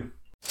 That's two.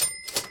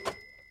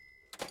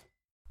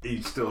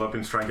 You still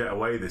hoping to try and get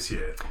away this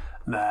year?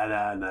 Nah.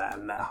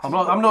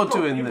 I'm not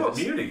doing this. You got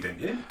Munich, didn't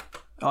you?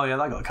 Oh yeah,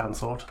 that got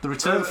cancelled. The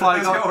return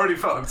flight got already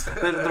fucked.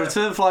 the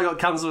return flight got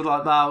cancelled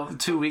like about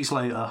 2 weeks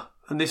later,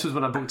 and this was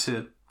when I booked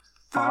it.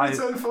 Did the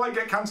return flight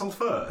get cancelled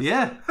first?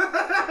 Yeah,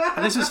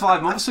 and this was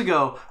 5 months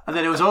ago, and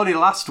then it was only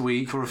last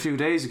week or a few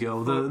days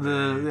ago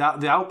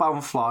the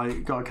outbound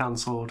flight got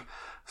cancelled.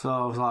 So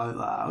I was like,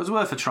 it was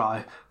worth a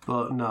try,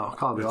 but no,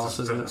 can't be arsed,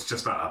 is it? It's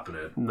just not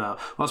happening. No. Well,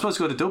 I'm supposed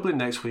to go to Dublin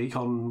next week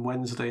on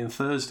Wednesday and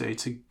Thursday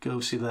to go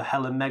see the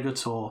Helen Mega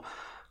Tour,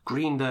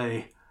 Green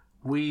Day,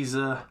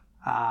 Weezer,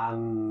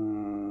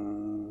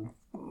 and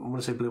I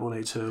want to say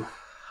Blink-182.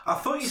 I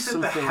thought you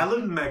said the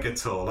Helen Mega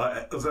Tour,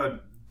 like as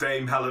a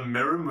Dame Helen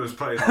Mirren was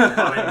playing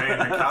Ballet Me in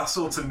the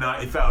Castle to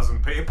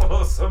 90,000 people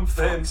or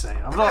something.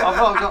 I've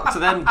not got to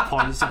them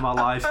points of my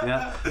life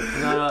yet.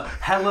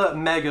 Hella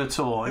Mega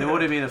Tour. It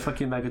would have been a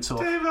fucking Mega Tour.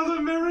 Dame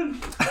Helen Mirren.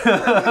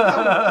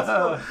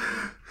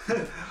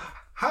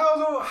 How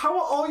are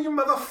all you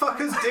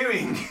motherfuckers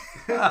doing?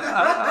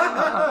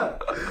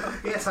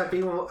 Yes, I've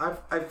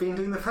been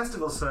doing the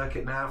festival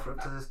circuit now for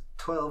up to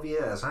 12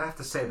 years. I have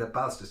to say the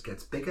buzz just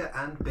gets bigger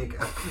and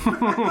bigger.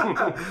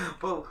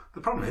 Well,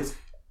 the problem is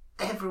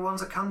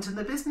everyone's a cunt in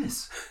the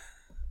business.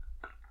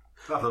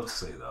 I'd love to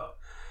see that.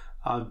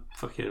 I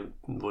fucking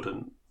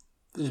wouldn't.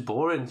 It's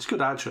boring. She's a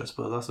good actress,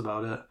 but that's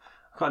about it.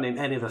 I can't name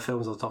any of her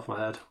films on the top of my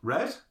head.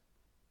 Red?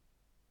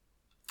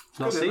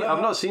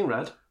 I've not seen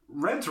Red.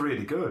 Red's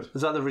really good.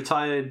 Is that the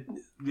retired?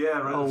 Yeah,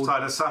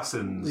 Retired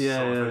Assassins.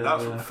 Yeah,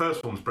 The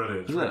first one's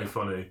brilliant. It's really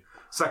funny.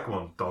 Second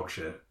one, dog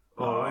shit.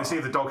 It's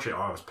either dog shit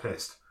or I was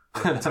pissed.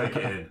 I didn't take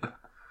it in.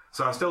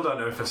 So I still don't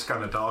know if A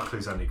Scanner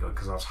Darkly's any good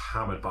because I was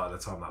hammered by the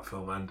time that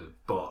film ended.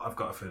 But I've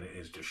got a feeling it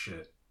is just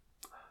shit.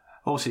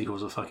 All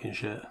sequels are fucking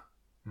shit.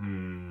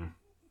 I'm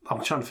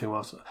trying to think what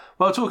else.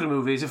 Well, talking of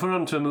movies, if we're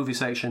on to a movie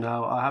section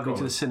now, I have been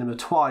to the cinema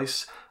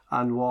twice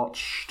and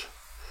watched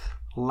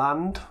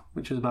Land,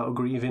 which is about a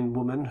grieving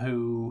woman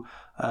who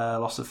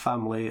lost her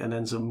family and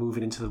ends up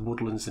moving into the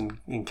woodlands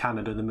in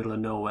Canada in the middle of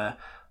nowhere.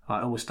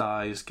 Like, almost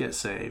dies, gets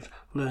saved,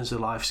 learns the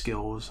life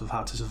skills of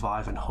how to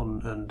survive and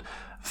hunt and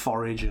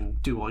forage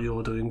and do what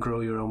you're doing,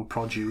 grow your own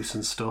produce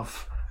and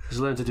stuff. She's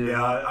learned to do that.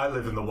 I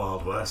live in the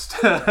Wild West.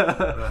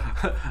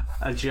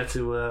 And she had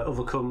to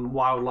overcome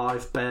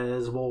wildlife,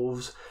 bears,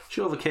 wolves.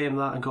 She overcame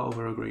that and got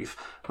over her grief.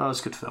 That was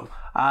a good film.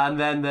 And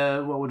then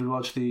what would we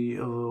watch the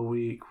other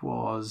week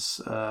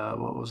was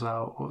what's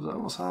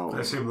out? I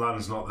assume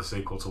Land's not the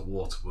sequel to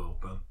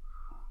Waterworld, Ben.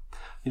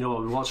 You know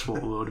what, we watched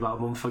Waterworld about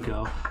a month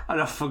ago,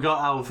 and I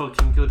forgot how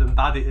fucking good and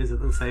bad it is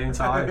at the same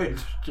time.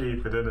 It's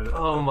stupid, isn't it?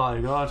 Oh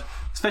my god.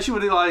 Especially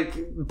when he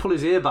pull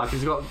his ear back,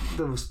 he's got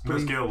those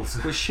gills.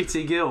 Those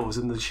shitty gills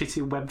and the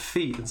shitty webbed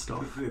feet and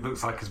stuff. It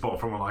looks like it's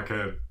bought from a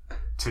 £2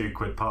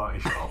 party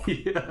shop.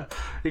 Yeah.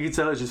 You can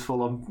tell it's just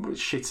full on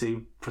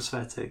shitty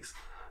prosthetics.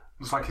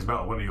 Looks like he's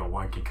melted one of your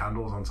wanky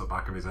candles onto the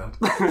back of his head.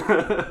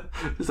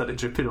 Just had it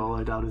dripping all the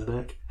way down his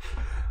neck.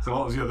 So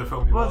what was the other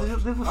film you watched?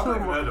 I've never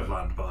heard of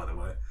Land, by the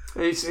way.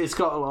 It's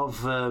got a lot of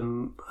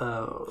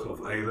sort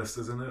of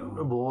A-listers in it? Or?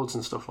 Awards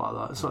and stuff like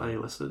that. It's not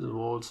A-listers, it's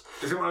awards.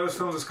 Is it one of those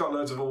films that's got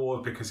loads of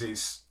awards because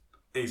it's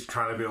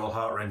trying to be all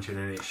heart-wrenching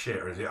and it's shit,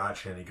 or is it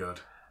actually any good?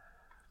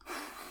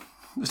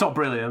 It's not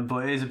brilliant,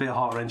 but it is a bit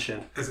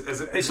heart-wrenching.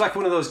 It's like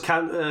one of those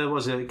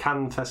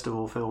Cannes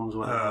Festival films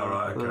where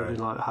right, okay. that have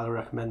been highly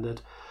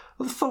recommended.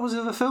 What the fuck was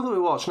the other film that we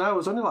watched now? It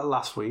was only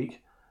last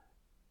week.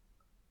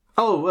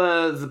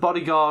 Oh, The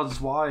Bodyguard's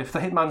Wife. The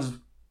Hitman's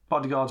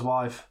Bodyguard's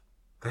Wife.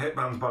 The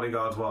Hitman's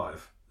Bodyguard's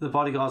Wife? The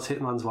Bodyguard's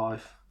Hitman's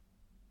Wife.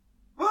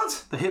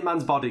 What? The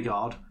Hitman's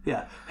Bodyguard.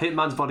 Yeah,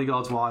 Hitman's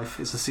Bodyguard's Wife.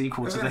 It's a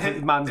sequel to The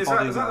Hitman's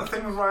Bodyguard. Is that the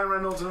thing with Ryan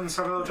Reynolds and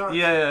Samuel L. Jackson?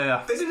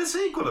 Yeah. They did a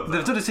sequel of that?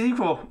 They've done a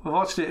sequel. I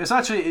watched it. It's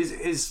actually...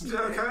 Is it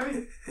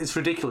okay? It's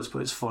ridiculous,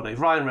 but it's funny.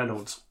 Ryan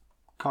Reynolds.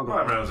 Can't go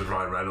Ryan wrong. Reynolds is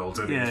Ryan Reynolds,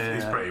 and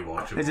he's pretty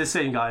watchable. It's the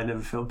same guy in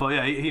every film. But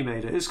yeah, he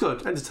made it. It's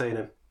good.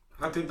 Entertaining.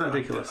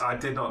 Ridiculous. I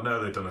did not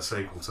know they'd done a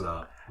sequel to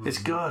that. It's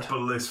good.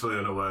 Blissfully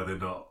unaware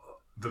they'd not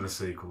done a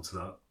sequel to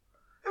that.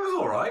 It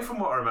was alright from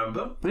what I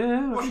remember.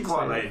 Yeah. Watching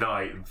quite late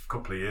night a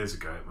couple of years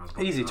ago. It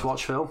was Easy to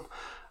watch film.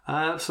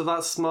 So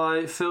that's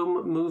my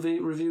film movie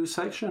review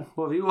section.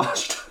 What have you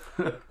watched?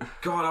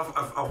 God,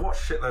 I've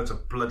watched shitloads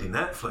of bloody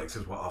Netflix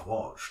is what I've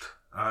watched.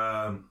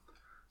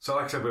 So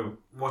like I said, we're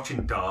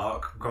watching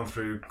Dark. We've gone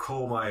through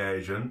Call My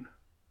Agent.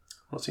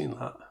 Not seen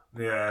that.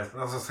 Yeah,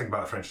 I was just thinking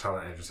about the French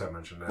talent agency I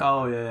mentioned.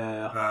 Oh,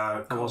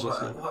 yeah.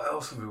 What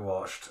else have we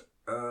watched?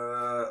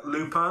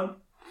 Lupin.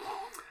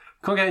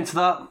 Can't get into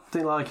that.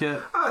 Didn't like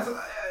it.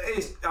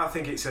 I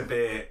think it's a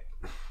bit...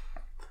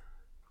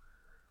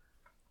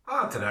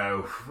 I don't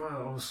know.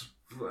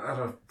 How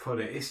do I put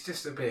it? It's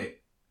just a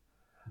bit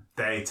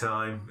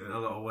daytime in a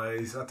lot of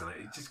ways. I don't know.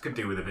 It just could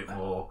do with a bit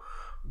more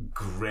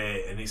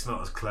grit, and it's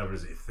not as clever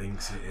as it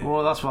thinks it is.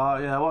 Well, that's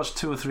why. I watched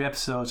 2 or 3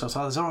 episodes. I was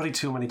like, there's already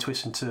too many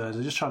twists and turns.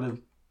 They're just trying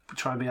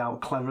to be out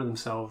clever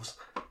themselves.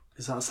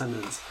 Is that a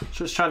sentence?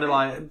 Just trying to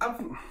like.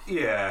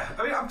 Yeah,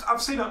 I mean,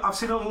 I've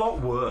seen a lot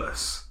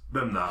worse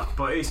than that,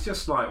 but it's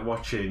just like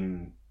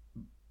watching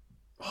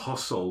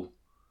Hustle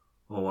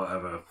or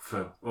whatever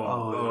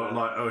or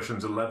like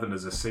Ocean's 11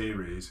 as a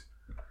series.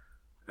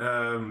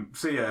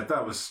 So yeah,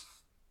 that was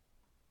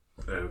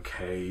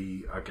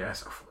okay, I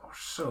guess. I've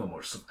watched so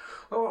much stuff.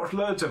 I watched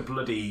loads of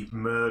bloody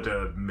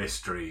murder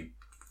mystery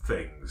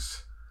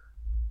things,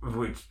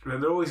 which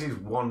they're always these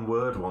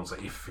one-word ones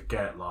that you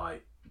forget,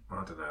 like,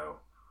 I don't know,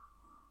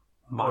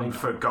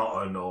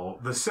 Unforgotten or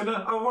The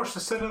Sinner. I watched The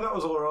Sinner, that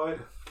was alright.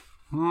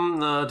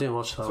 No, I didn't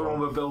watch that The one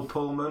with Bill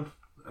Pullman.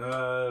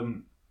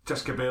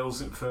 Jessica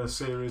Biel's in the first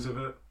series of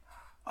it.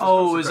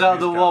 Oh, is that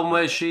the one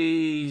where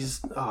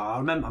she's... Oh, I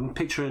remember, I'm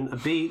picturing a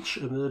beach,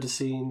 a murder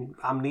scene,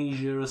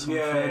 amnesia or something.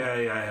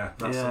 Yeah.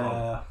 That's the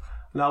one.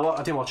 No, I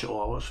didn't watch it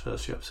all. I watched the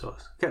first few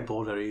episodes. Get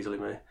bored very easily,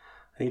 mate.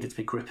 I needed to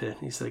be gripping.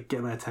 He said,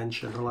 get my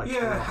attention. I like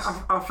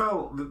chaos. I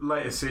felt the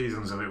later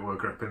seasons of it were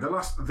gripping.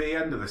 The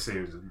end of the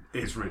season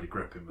is really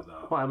gripping with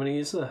that. How many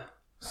is there?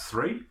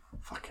 3.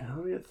 Fucking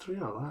hell, we had 3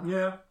 out of that.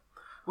 Yeah.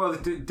 Well,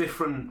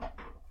 different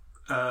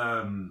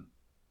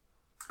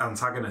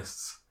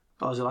antagonists.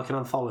 Oh, is it like an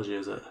anthology,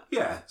 is it?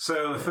 Yeah.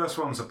 So the first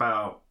one's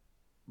about,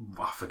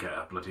 I forget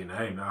her bloody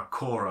name now,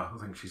 Cora, I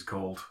think she's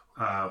called,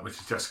 which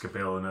is Jessica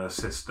Biel and her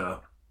sister.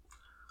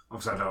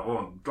 Obviously, I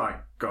won't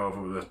go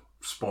over with the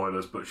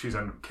spoilers, but she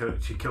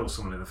kills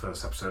someone in the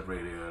first episode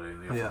really early,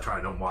 and they have to try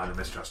and unwind the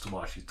mystery as to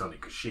why she's done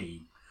it, because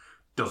she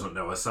doesn't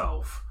know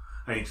herself.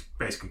 And it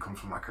basically comes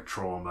from like a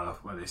trauma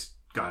where this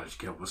guy that she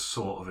killed was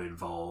sort of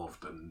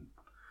involved, and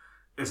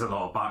there's a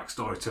lot of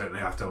backstory to it, and they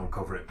have to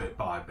uncover it bit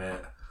by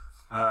bit.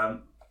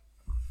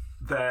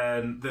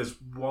 Then there's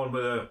one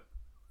with a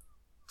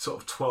sort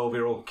of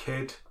 12-year-old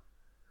kid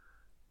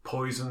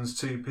poisons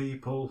 2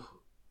 people,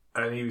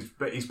 and he's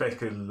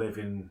basically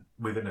living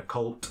within a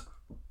cult.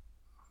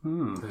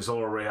 There's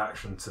all a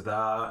reaction to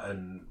that,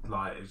 and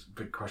like it's a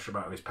big question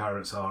about who his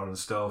parents are and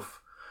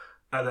stuff.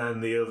 And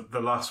then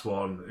the last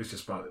one is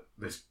just about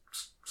this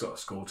sort of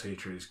school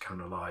teacher who's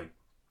kind of like,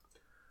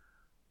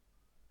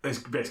 he's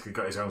basically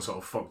got his own sort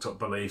of fucked up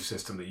belief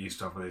system that he used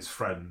to have with his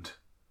friend,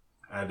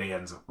 and he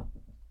ends up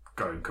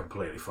going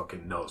completely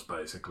fucking nuts,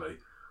 basically.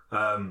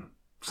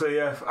 So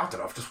yeah, I don't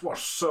know, I've just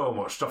watched so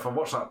much stuff. I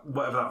watched that,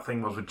 whatever that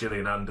thing was with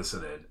Gillian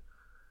Anderson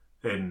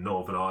in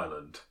Northern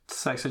Ireland.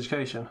 Sex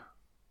Education?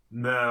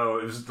 No,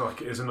 it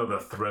was another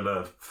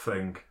thriller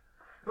thing.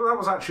 Well, that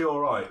was actually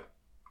alright,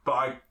 but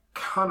I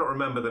cannot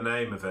remember the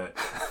name of it,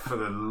 for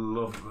the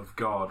love of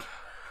God.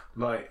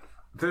 Like,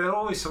 they're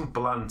always some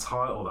bland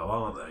title though,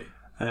 aren't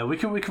they? We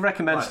can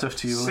recommend Like, stuff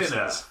to you Sinner,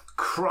 listeners.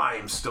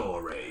 Crime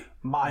Story,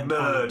 Mindhunter.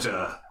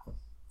 Murder.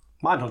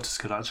 Mindhunter's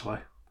good, actually.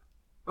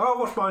 Oh, I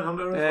watched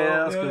Mindhunter as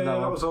well. That's good, that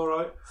one. That was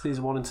alright.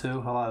 Season 1 and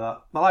 2, I like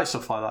that. I like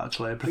stuff like that,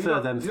 actually. I prefer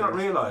them Do you not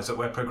things. realise that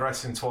we're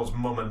progressing towards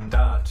mum and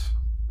dad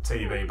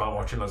TV by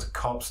watching loads of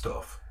cop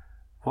stuff?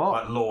 What?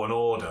 Like Law and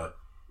Order.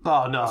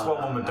 Oh, no. That's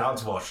what mum and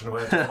dad's watching, and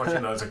we're just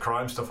watching loads of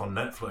crime stuff on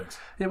Netflix.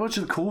 Yeah, watch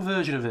the cool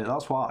version of it,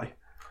 that's why.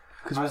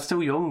 Because we're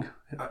still young.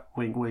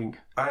 Wink, wink.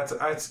 I had to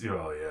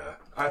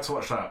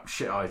watch that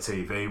shit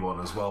ITV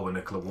one as well with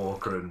Nicola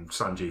Walker and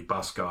Sanjeev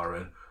Bhaskar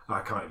in. I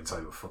can't even tell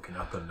you what fucking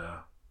happened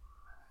now.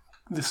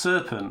 The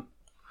Serpent.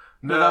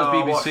 No, that was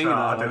I watched BBC that.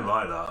 now. I didn't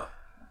like that.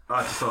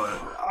 I just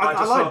thought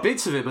I liked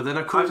bits of it, but then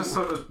I couldn't. I just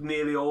thought it was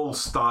nearly all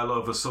style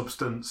over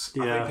substance.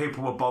 Yeah. I think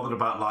people were bothered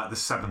about like the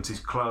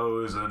 70s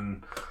clothes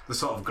and the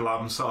sort of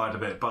glam side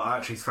of it, but I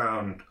actually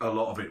found a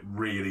lot of it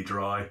really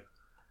dry.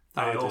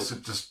 And it also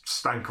just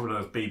stank of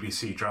those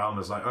BBC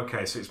dramas. Like,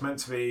 okay, so it's meant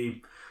to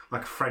be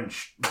like a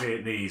French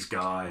Vietnamese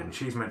guy, and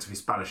she's meant to be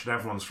Spanish, and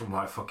everyone's from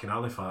like fucking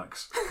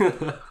Halifax.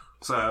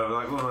 So,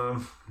 like, well,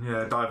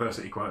 yeah,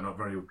 diversity quite not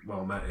very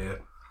well met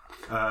here.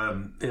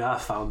 Yeah, I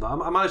found that.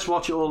 I managed to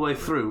watch it all the way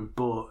through,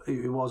 but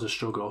it was a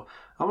struggle.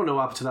 I want to know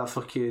what happened to that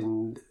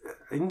fucking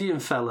Indian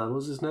fella. What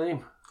was his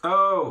name?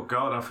 Oh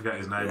God, I forget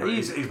his name. Yeah, But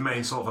his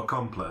main sort of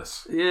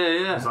accomplice.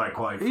 Yeah. He's like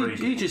quite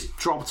freaky. He just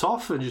dropped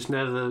off and just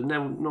no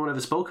one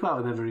ever spoke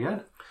about him ever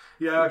again.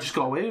 Yeah, He just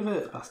got away with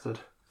it, bastard.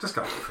 just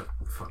got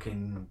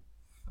fucking.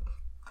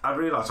 I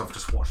realise I've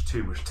just watched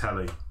too much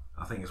telly.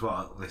 I think is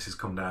what this has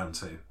come down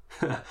to.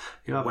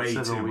 You have Way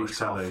 7 too much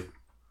weeks off. telly.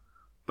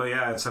 But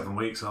yeah, I had 7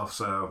 weeks off,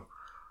 so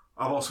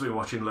I've also been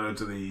watching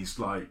loads of these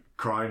like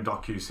crime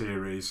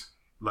docu-series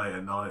late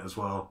at night as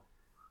well.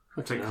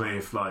 Particularly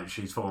if like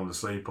she's fallen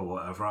asleep or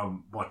whatever.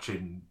 I'm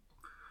watching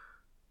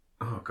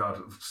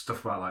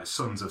stuff about like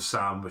Sons of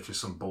Sam, which is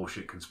some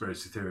bullshit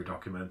conspiracy theory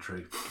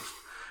documentary.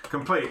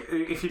 Complete.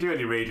 If you do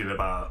any reading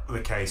about the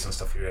case and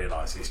stuff, you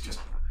realise it's just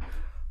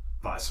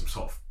like some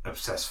sort of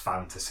obsessed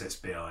fantasies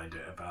behind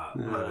it about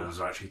whether there was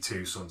actually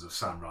 2 Sons of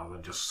Sam rather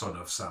than just Son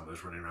of Sam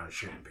who's running around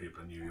shooting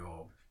people in New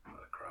York.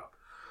 What crap.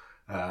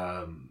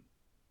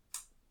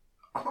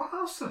 What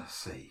else did I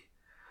see?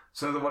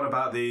 So the one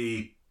about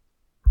the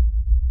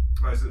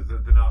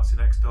Nazi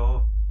next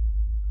door.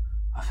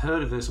 I've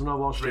heard of this. I've not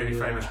watched Really it.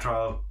 famous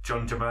trial.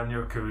 John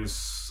Jamaniuk, who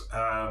was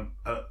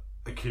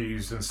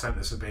accused and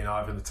sentenced of being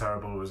Ivan the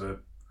Terrible, who was a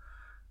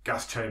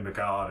gas chamber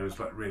guard who was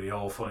like really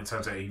awful. It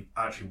turns out he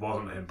actually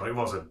wasn't him, but he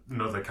was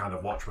another kind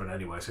of watchman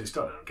anyway. So he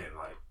still ended up getting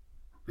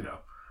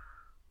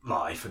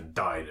life and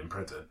died in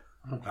prison.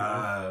 Okay.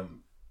 I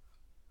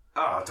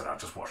don't know. I've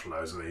just watched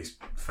loads of these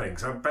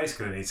things. I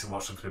basically need to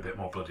watch something a bit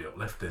more bloody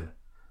uplifting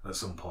at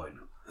some point.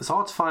 It's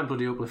hard to find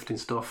bloody uplifting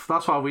stuff.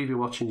 That's why we've been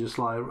watching just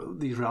like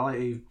these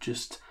reality,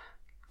 just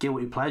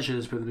guilty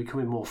pleasures, but they're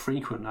becoming more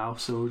frequent now.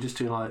 So we're just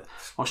doing like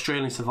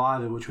Australian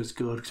Survivor, which was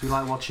good because we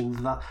like watching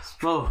that.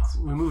 Well,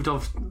 we moved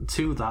on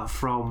to that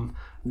from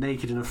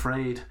Naked and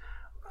Afraid,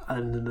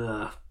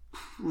 and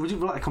would you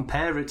like to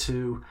compare it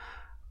to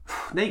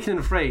Naked and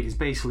Afraid? Is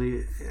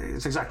basically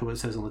it's exactly what it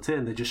says on the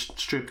tin. They just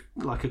strip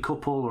like a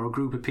couple or a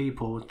group of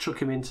people, chuck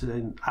them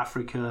in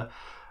Africa.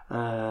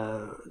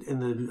 In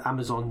the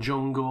Amazon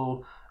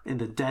jungle, in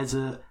the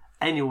desert,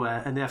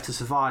 anywhere, and they have to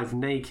survive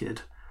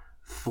naked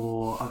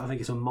for I think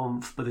it's a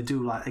month, but they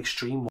do like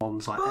extreme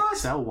ones, like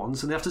XL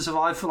ones, and they have to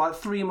survive for like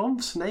 3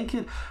 months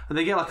naked, and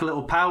they get like a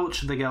little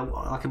pouch, they get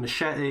like a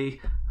machete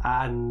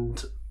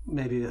and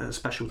maybe a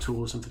special tool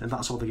or something, and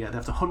that's all they get. They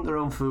have to hunt their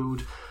own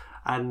food,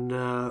 and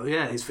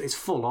it's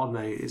full on,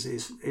 mate.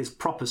 It's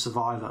proper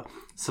survival.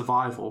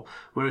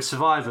 Whereas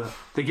Survivor,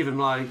 they give them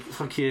like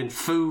fucking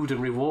food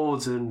and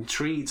rewards and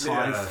treats,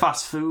 like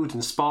fast food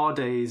and spa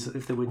days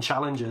if they win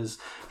challenges.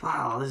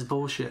 Wow, this is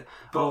bullshit.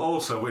 But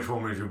also, which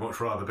one would you much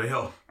rather be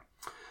on?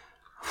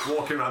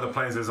 Walking around the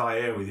plains of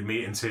Zaire with your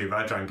meat and 2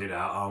 veg hanging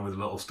out, armed with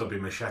little stubby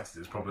machetes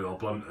that's probably all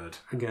blunted,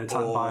 and get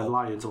attacked by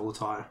lions all the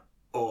time,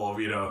 or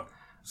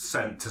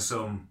sent to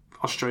some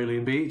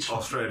Australian beach.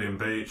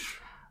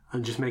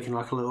 And just making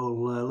like a little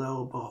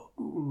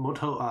mud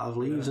hut out of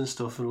leaves and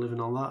stuff and living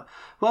on that.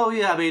 Well,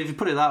 yeah, I mean, if you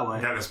put it that way.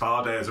 Get a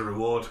spa day as a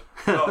reward.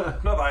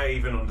 not that I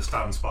even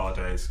understand spa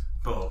days,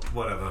 but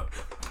whatever.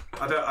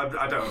 I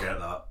don't get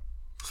that.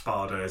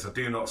 Spa days. I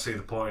do not see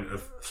the point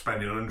of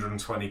spending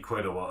 120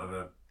 quid or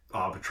whatever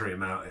arbitrary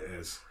amount it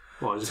is.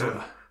 What is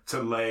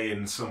to lay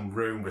in some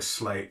room with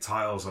slate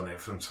tiles on it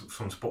for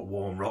someone to put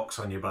warm rocks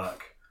on your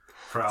back.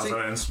 For hours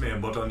and smear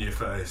mud on your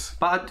face.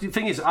 But the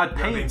thing is, I'd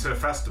pay. I've been to a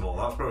festival.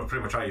 That's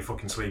pretty much how you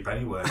fucking sleep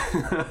anyway.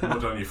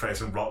 Mud on your face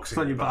and rocks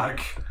in your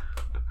back.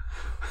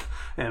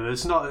 Yeah, but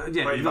it's not.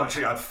 Yeah, but you've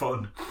actually had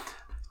fun.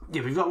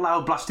 Yeah, but you've got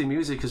loud blasting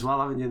music as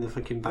well, haven't you, in the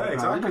fucking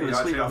background? Yeah, exactly. You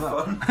actually have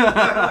fun.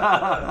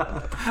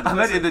 I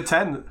meant in the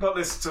tent. Not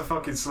listen to a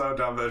fucking slowed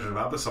down version of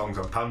ABBA songs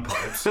on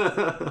panpipes.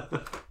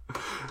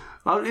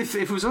 Well, if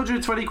it was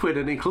 120 quid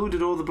and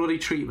included all the bloody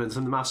treatments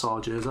and the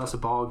massages, that's a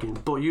bargain.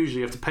 But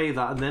usually you have to pay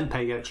that and then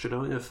pay extra,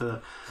 don't you,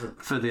 for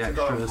the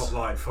extras? You put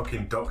like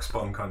fucking duck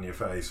spunk on your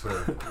face for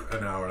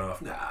an hour and a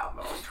half. Nah, I'm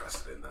not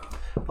interested in that.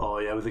 Oh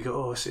yeah, they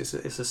go. It's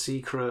a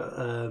secret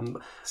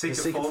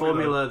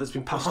formula that's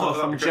been passed on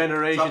from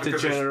generation to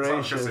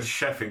generation. Because the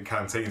chef in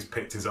canteens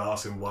picked his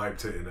arse and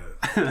wiped it in it.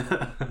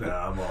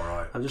 Nah, I'm all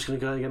right. I'm just gonna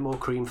go and get more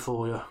cream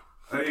for you.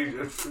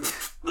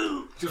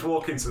 Just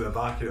walk into the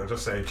back, it'll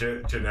just say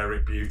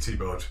generic beauty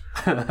mud,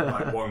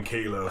 like 1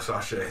 kilo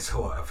sachets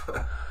or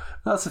whatever.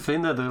 That's the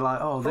thing though, they're like,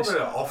 oh, probably this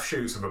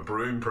offshoots of a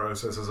brewing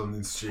process or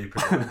something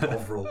stupid, like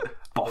Bovril.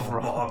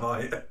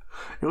 Marmite.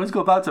 You always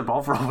go back to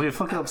Bovril, you're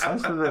fucking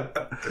obsessed with it.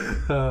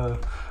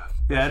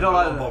 Yeah, I don't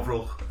like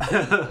Bovril.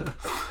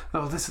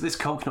 Oh, this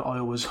coconut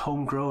oil was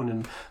homegrown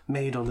and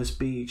made on this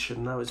beach,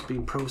 and now it's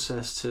been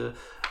processed to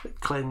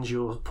cleanse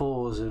your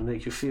pores and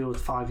make you feel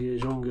 5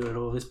 years younger and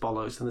all this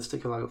bollocks, and they're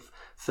sticking like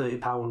 £30,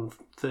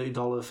 $30,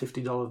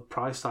 $50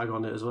 price tag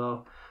on it as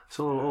well. It's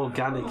all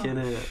organic,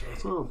 innit?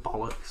 It's all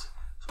bollocks.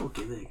 It's all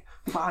gimmick.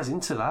 Who buys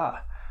into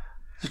that?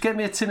 Just get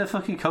me a tin of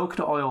fucking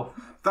coconut oil.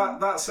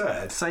 That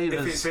said,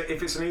 Savers.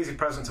 if it's an easy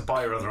present to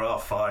buy your other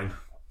half, fine.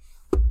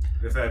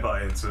 If they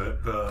buy into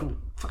it, but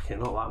fucking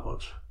not that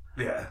much.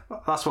 Yeah,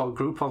 that's what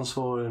Groupon's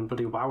for, and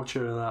bloody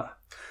voucher and that.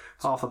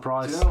 Half the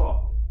price. Do you know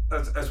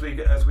what? As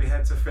we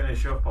head to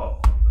finish up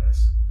on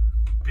this,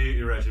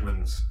 beauty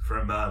regimens for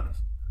a man.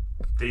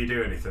 Do you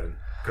do anything?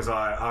 Because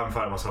I'm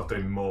finding myself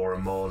doing more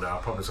and more now.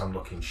 Probably I'm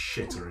looking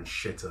shitter and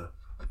shitter.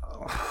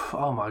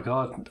 Oh my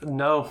god,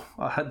 no!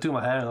 I had to do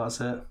my hair and that's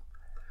it.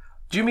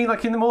 Do you mean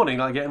like in the morning,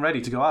 like getting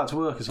ready to go out to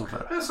work or something?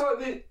 It's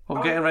like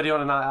or getting ready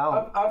on a night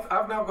out?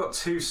 I've now got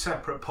 2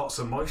 separate pots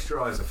of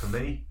moisturiser for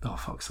me. Oh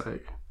fuck's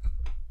sake!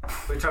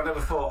 Which I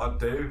never thought I'd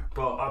do,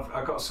 but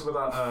I've got some of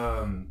that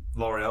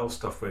L'Oreal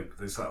stuff with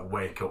this like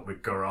wake up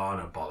with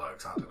guarana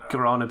bollocks. I don't know.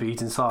 Guarana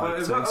beads inside,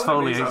 But so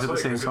exfoliates at the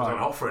same It was on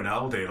time. offer in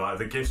Aldi, like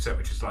the gift set,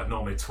 which is like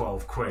normally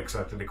 12 quid.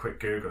 So I did a quick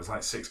Google. It's like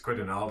 £6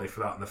 in Aldi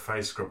for that and the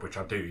face scrub, which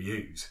I do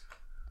use.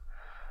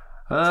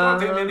 It's not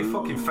doing me any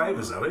fucking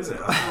favours though, is it?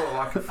 I feel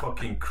like a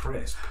fucking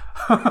crisp.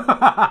 Or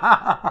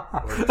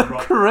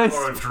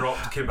a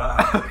dropped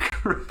kebab.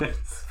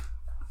 Crisp.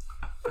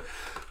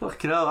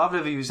 Fucking hell, I've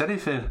never used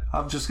anything.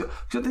 I've just got.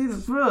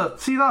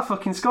 See that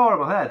fucking scar on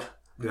my head?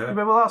 Yeah. You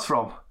remember where that's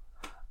from?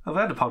 I've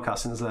heard a podcast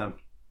since then.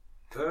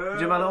 Do you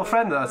remember my little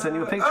friend that I sent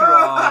you a picture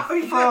of?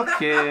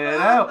 Fucking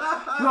hell.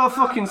 Not a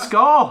fucking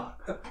scar.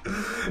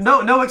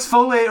 No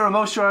exfoliator or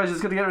moisturiser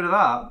is going to get rid of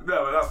that.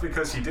 No, but that's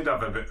because you did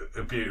have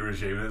a beauty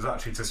regime. It was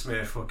actually to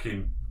smear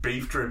fucking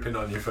beef dripping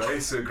on your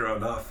face to grow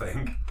that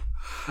thing.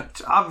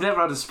 I've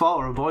never had a spot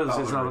or a boil since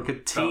I was like a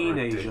That was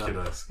teenager.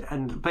 ridiculous.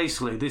 And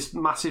basically, this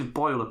massive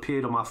boil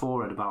appeared on my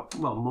forehead about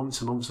months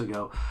and months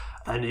ago,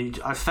 and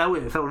I felt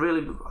it.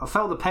 I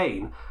felt the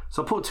pain.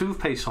 So I put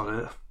toothpaste on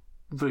it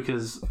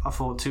because I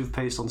thought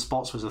toothpaste on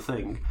spots was a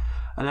thing.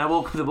 And then I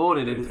woke up in the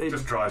morning and It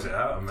just dries it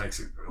out and makes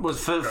it.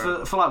 was for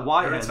like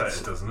whiteheads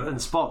irritated, doesn't it?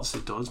 and spots.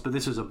 It does, but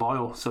this was a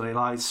boil, so it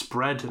like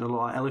spread and it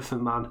looked like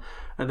Elephant Man,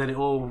 and then it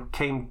all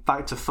came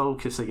back to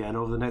focus again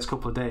over the next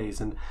couple of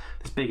days. And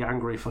this big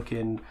angry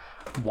fucking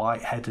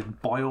white-headed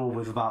boil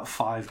with about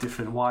 5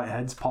 different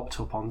whiteheads popped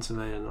up onto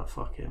me, and I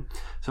fucking.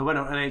 So I went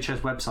on an NHS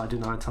website,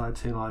 didn't I?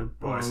 Typed in like,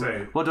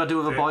 what do I do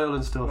with a boil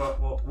and stuff?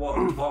 What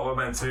am I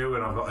meant to do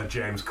when I've got a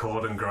James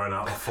Corden growing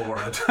out my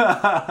forehead?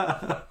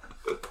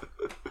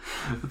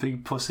 A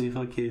big pussy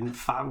fucking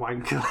fat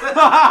wanker.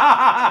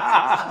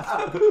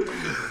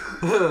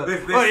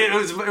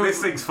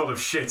 This thing's full of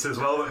shit as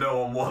well that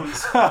no one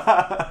wants.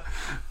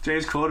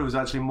 James Corden was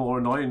actually more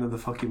annoying than the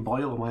fucking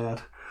boil on my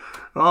head.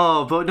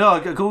 Oh, but no,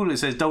 Google it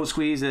says don't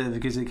squeeze it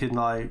because it can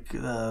like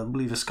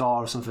leave a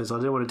scar or something. So I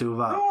didn't want to do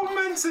that. What am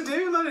I meant to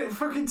do? Let it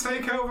fucking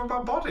take over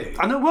my body?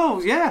 I know.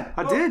 Well, yeah,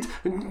 I did.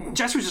 And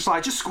Jess was just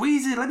like, just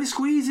squeeze it. Let me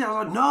squeeze it. I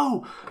was like,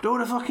 no, don't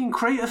want a fucking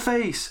crater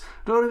face.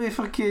 Don't want to be a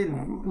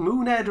fucking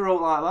moonhead or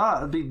all like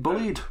that. I'd be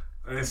bullied.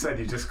 And instead,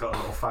 you just got a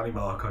little fanny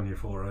mark on your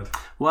forehead.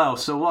 Well,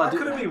 so what That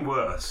could have been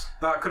worse.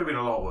 That could have been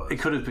a lot worse. It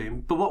could have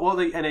been, but what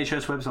the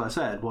NHS website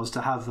said was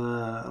to have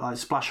like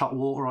splash hot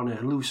water on it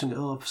and loosen it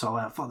up. So I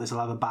went, fuck this,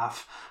 I'll have a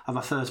bath. Have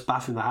my first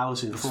bath in the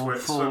house in 4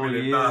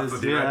 Swimming in bath years.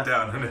 with your head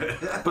down,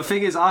 innit? But the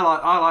thing is, I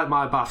like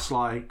my baths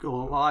I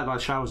like my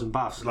showers and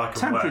baths Like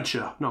 'em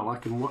temperature. No,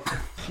 like in what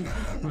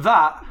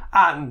that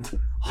and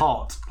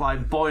hot,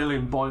 like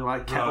boiling,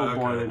 like kettle okay.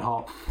 boiling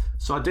hot.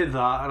 So I did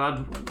that, and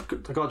I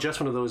got Jess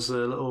one of those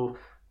little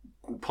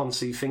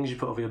poncy things you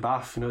put over your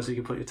bath, so you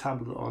can put your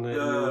tablet on it and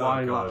your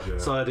wine glass. Yeah.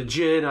 So I had a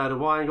gin, I had a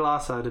wine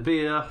glass, I had a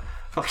beer. I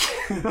was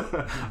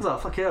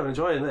like, fuck yeah, I'm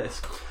enjoying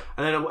this.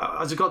 And then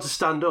as I got to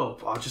stand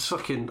up, I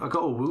got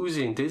all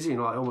woozy and dizzy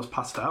and like almost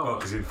passed out. Oh,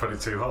 because you put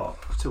it too hot.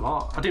 It was too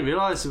hot. I didn't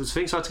realise it was a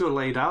thing, so I had to go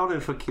lay down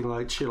and fucking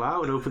like chill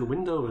out and open the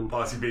window and.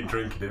 Whilst you've been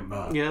drinking it,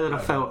 man. Yeah, then I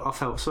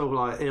felt so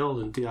like ill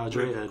and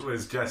dehydrated.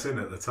 Was Jess in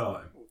at the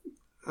time?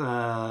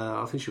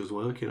 I think she was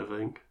working. I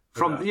think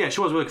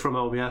she was working from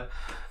home. Yeah,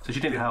 so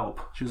she didn't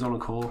help. She was on a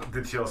call.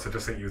 Did she also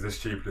just think you were the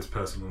stupidest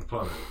person on the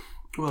planet?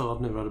 Well,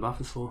 I've never had a bath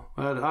before.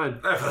 Never.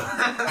 I've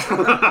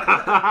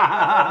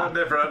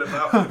never had a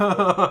bath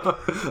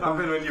before. I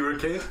mean, when you were a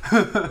kid,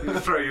 you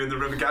would throw you in the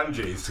river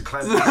Ganges to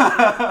cleanse you.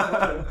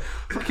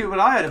 Fucking when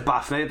I had a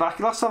bath, mate.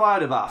 Last time I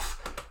had a bath,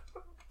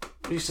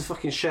 we used to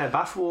fucking share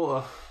bath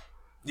water.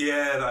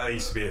 Yeah, that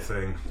used to be a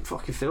thing.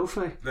 Fucking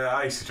filthy. Yeah,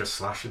 I used to just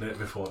slash in it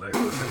before next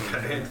person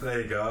came in. There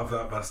you go, have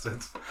that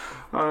bastard.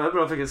 I remember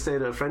I think I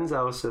stayed at a friend's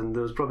house and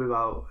there was probably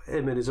about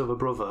him and his other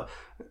brother.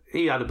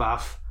 He had a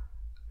bath.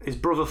 His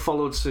brother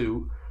followed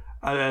suit.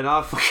 And then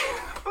I fucking...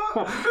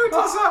 Who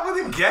does that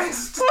with a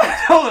guest?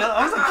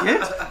 I was a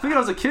kid. I think I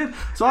was a kid.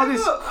 So I had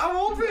this... How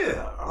old were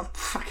you?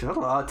 Fucking, I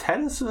don't know,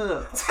 10 or something. 10?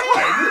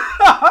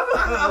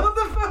 What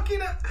the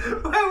fucking...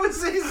 Where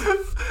was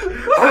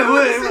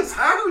this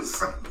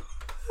house?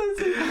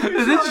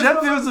 Is it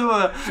Sheffield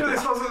somewhere? Sure,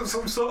 this wasn't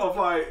some sort of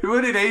like... We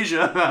were in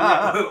Asia.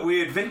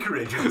 weird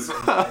vicarage or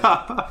something.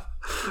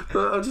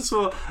 But I just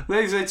thought,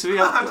 they said to me,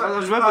 I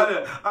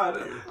remember.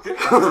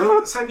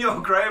 Send your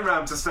Graham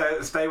round to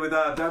stay with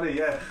our Danny,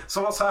 yeah.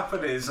 So what's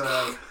happened is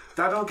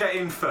Dad will get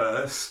in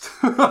first,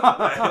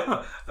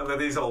 and with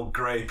these old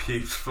grey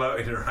pubes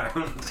floating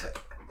around.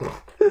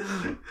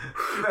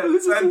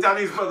 Then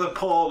Danny's brother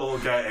Paul will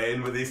get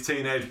in with his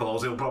teenage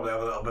balls. He'll probably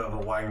have a little bit of a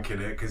wank in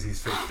it because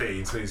he's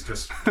 15, so he's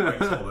just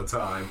drinks all the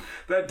time.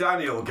 Then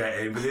Danny will get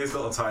in with his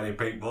little tiny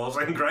pink balls,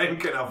 and Graham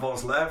can have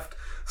what's left.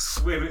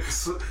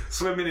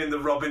 swimming in the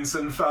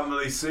Robinson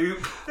family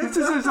soup. This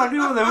is exactly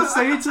what they were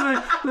saying to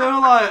me. They were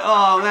like,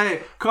 "Oh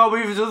mate, can't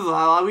believe you've done that.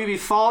 Like, we'd be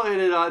farting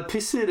and like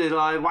pissing and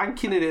like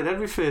wanking in it and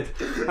everything."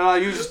 And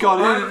like, you just gone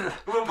in.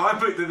 Well, my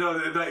book they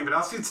don't even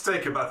ask you to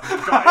take a bath.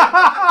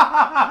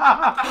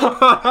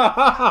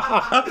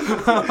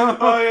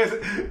 Oh yes,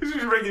 he's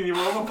just ringing your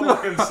mum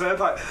up and said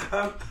like,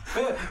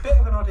 bit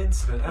of an odd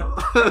incident.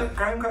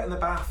 Graham got in the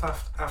bath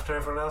after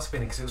everyone else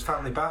been in because it was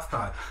family bath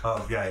night.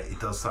 Oh yeah, he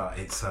does that.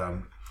 It's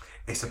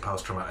a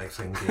post-traumatic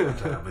thing he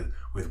had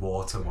with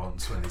water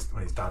once when his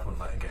dad wouldn't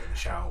let him get in the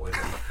shower with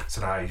him.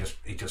 So now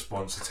he just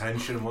wants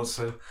attention and wants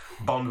to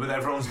bond with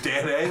everyone's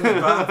DNA in the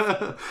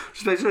bath.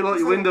 Just make sure you lock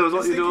your windows,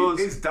 lock your doors.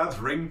 His dad's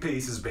ring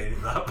piece has been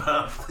in that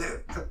bath.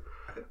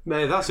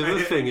 Mate, that's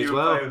another thing as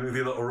well. Playing with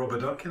your little rubber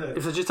duck in it.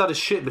 If I just had a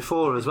shit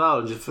before as well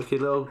and just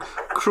fucking little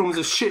crumbs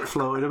of shit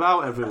floating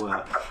about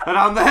everywhere, and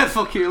I'm there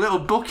fucking a little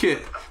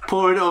bucket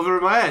pouring it over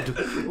my head,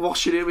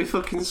 washing it with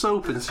fucking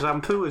soap and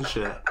shampoo and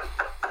shit.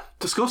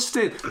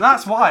 Disgusting.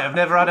 That's why I've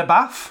never had a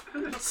bath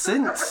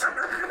since.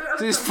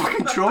 Just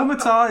fucking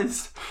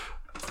traumatised.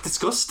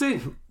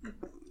 Disgusting.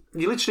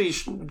 You literally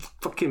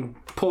fucking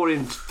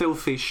pouring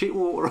filthy shit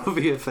water over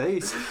your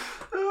face.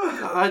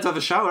 I had to have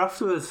a shower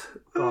afterwards.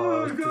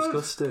 Oh, it was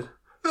disgusting.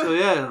 So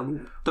yeah,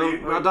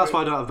 that's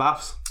why I don't have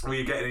baths. Were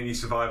you getting any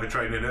survivor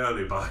training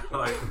early by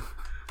like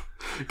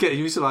getting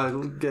used to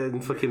like getting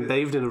fucking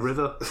bathed in a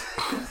river?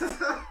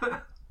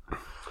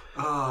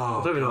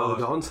 I don't even know how I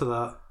got onto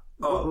that.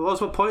 What was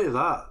my point of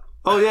that?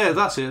 Oh yeah,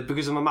 that's it,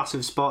 because of my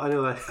massive spot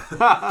anyway.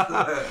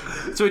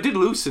 So it did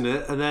loosen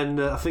it, and then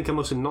I think I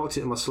must have knocked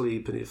it in my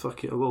sleep, and I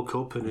woke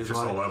up and it was just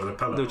like, all over the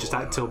pillow. there was just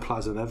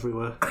ectoplasm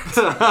everywhere.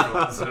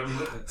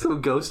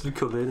 Some ghost would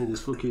come in and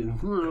just fucking...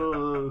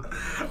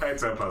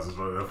 Ectoplasm is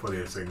one of the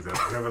funniest things ever.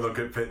 You ever look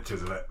at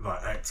pictures of it,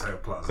 like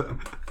ectoplasm?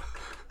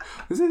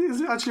 Is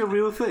it actually a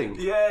real thing?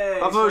 Yeah.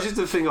 I thought it was just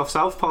a thing off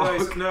South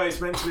Park. No,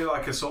 it's meant to be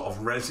like a sort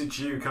of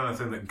residue kind of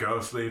thing that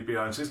ghosts leave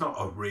behind. So it's not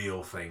a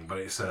real thing, but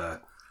it's a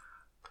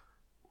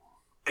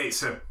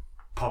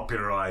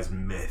popularised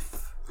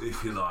myth,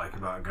 if you like,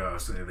 about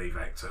ghosts, and they leave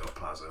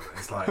ectoplasm.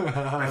 It's like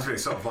actually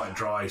sort of like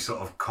dry,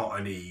 sort of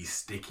cottony,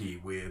 sticky,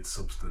 weird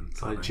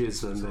substance. Like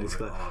jizz, then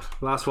basically.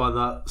 That's why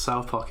that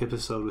South Park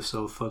episode was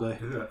so funny.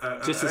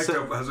 Just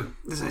ectoplasm.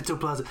 There's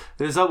ectoplasm.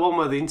 There's that one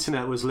where the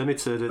internet was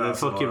limited, and then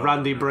fucking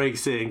Randy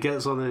breaks in,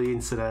 gets on the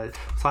internet,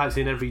 types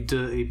in every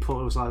dirty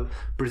porn. It was like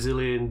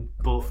Brazilian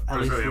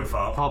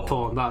fart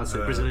porn. That's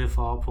it. Brazilian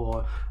fart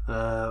porn.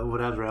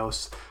 Whatever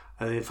else.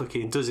 And he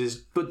fucking does his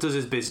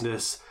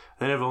business.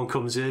 Then everyone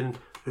comes in.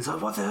 It's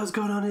like, what the hell's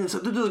going on here? It's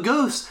like, there's a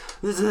ghost.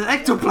 There's an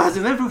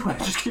ectoplasm everywhere.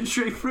 Just get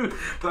straight through.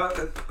 That's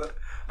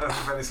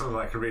very sort of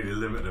like a really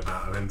limited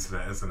amount of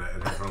internet, isn't it?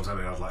 And everyone's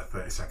only had like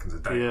 30 seconds a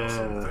day or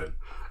something.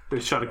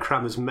 We're trying to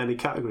cram as many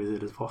categories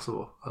in as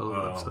possible. I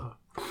love that stuff.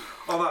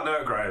 On that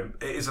note, Graham,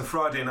 it is a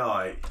Friday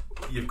night.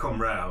 You've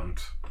come round.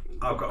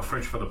 I've got a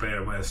fridge full of beer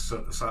and we're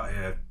sat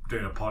here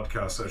doing a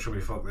podcast, so shall we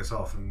fuck this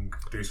off and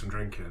do some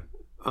drinking?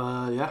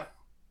 Yeah.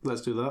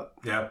 Let's do that.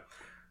 Yeah.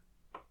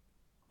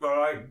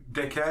 Alright,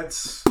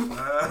 dickheads.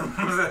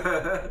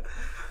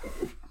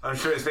 I'm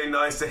sure it's been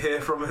nice to hear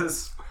from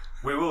us.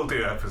 We will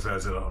do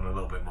episodes on a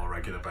little bit more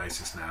regular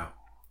basis now.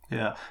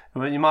 Yeah. I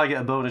mean, you might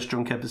get a bonus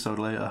drunk episode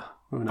later.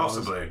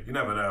 Possibly. You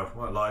never know.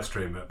 Might live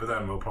stream it, but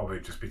then we'll probably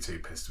just be too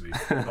pissed to be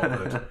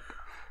bothered.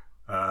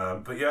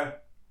 But yeah.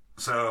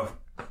 So,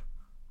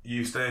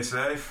 you stay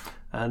safe.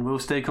 And we'll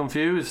stay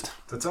confused.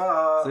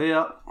 Ta-ta! See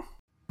ya.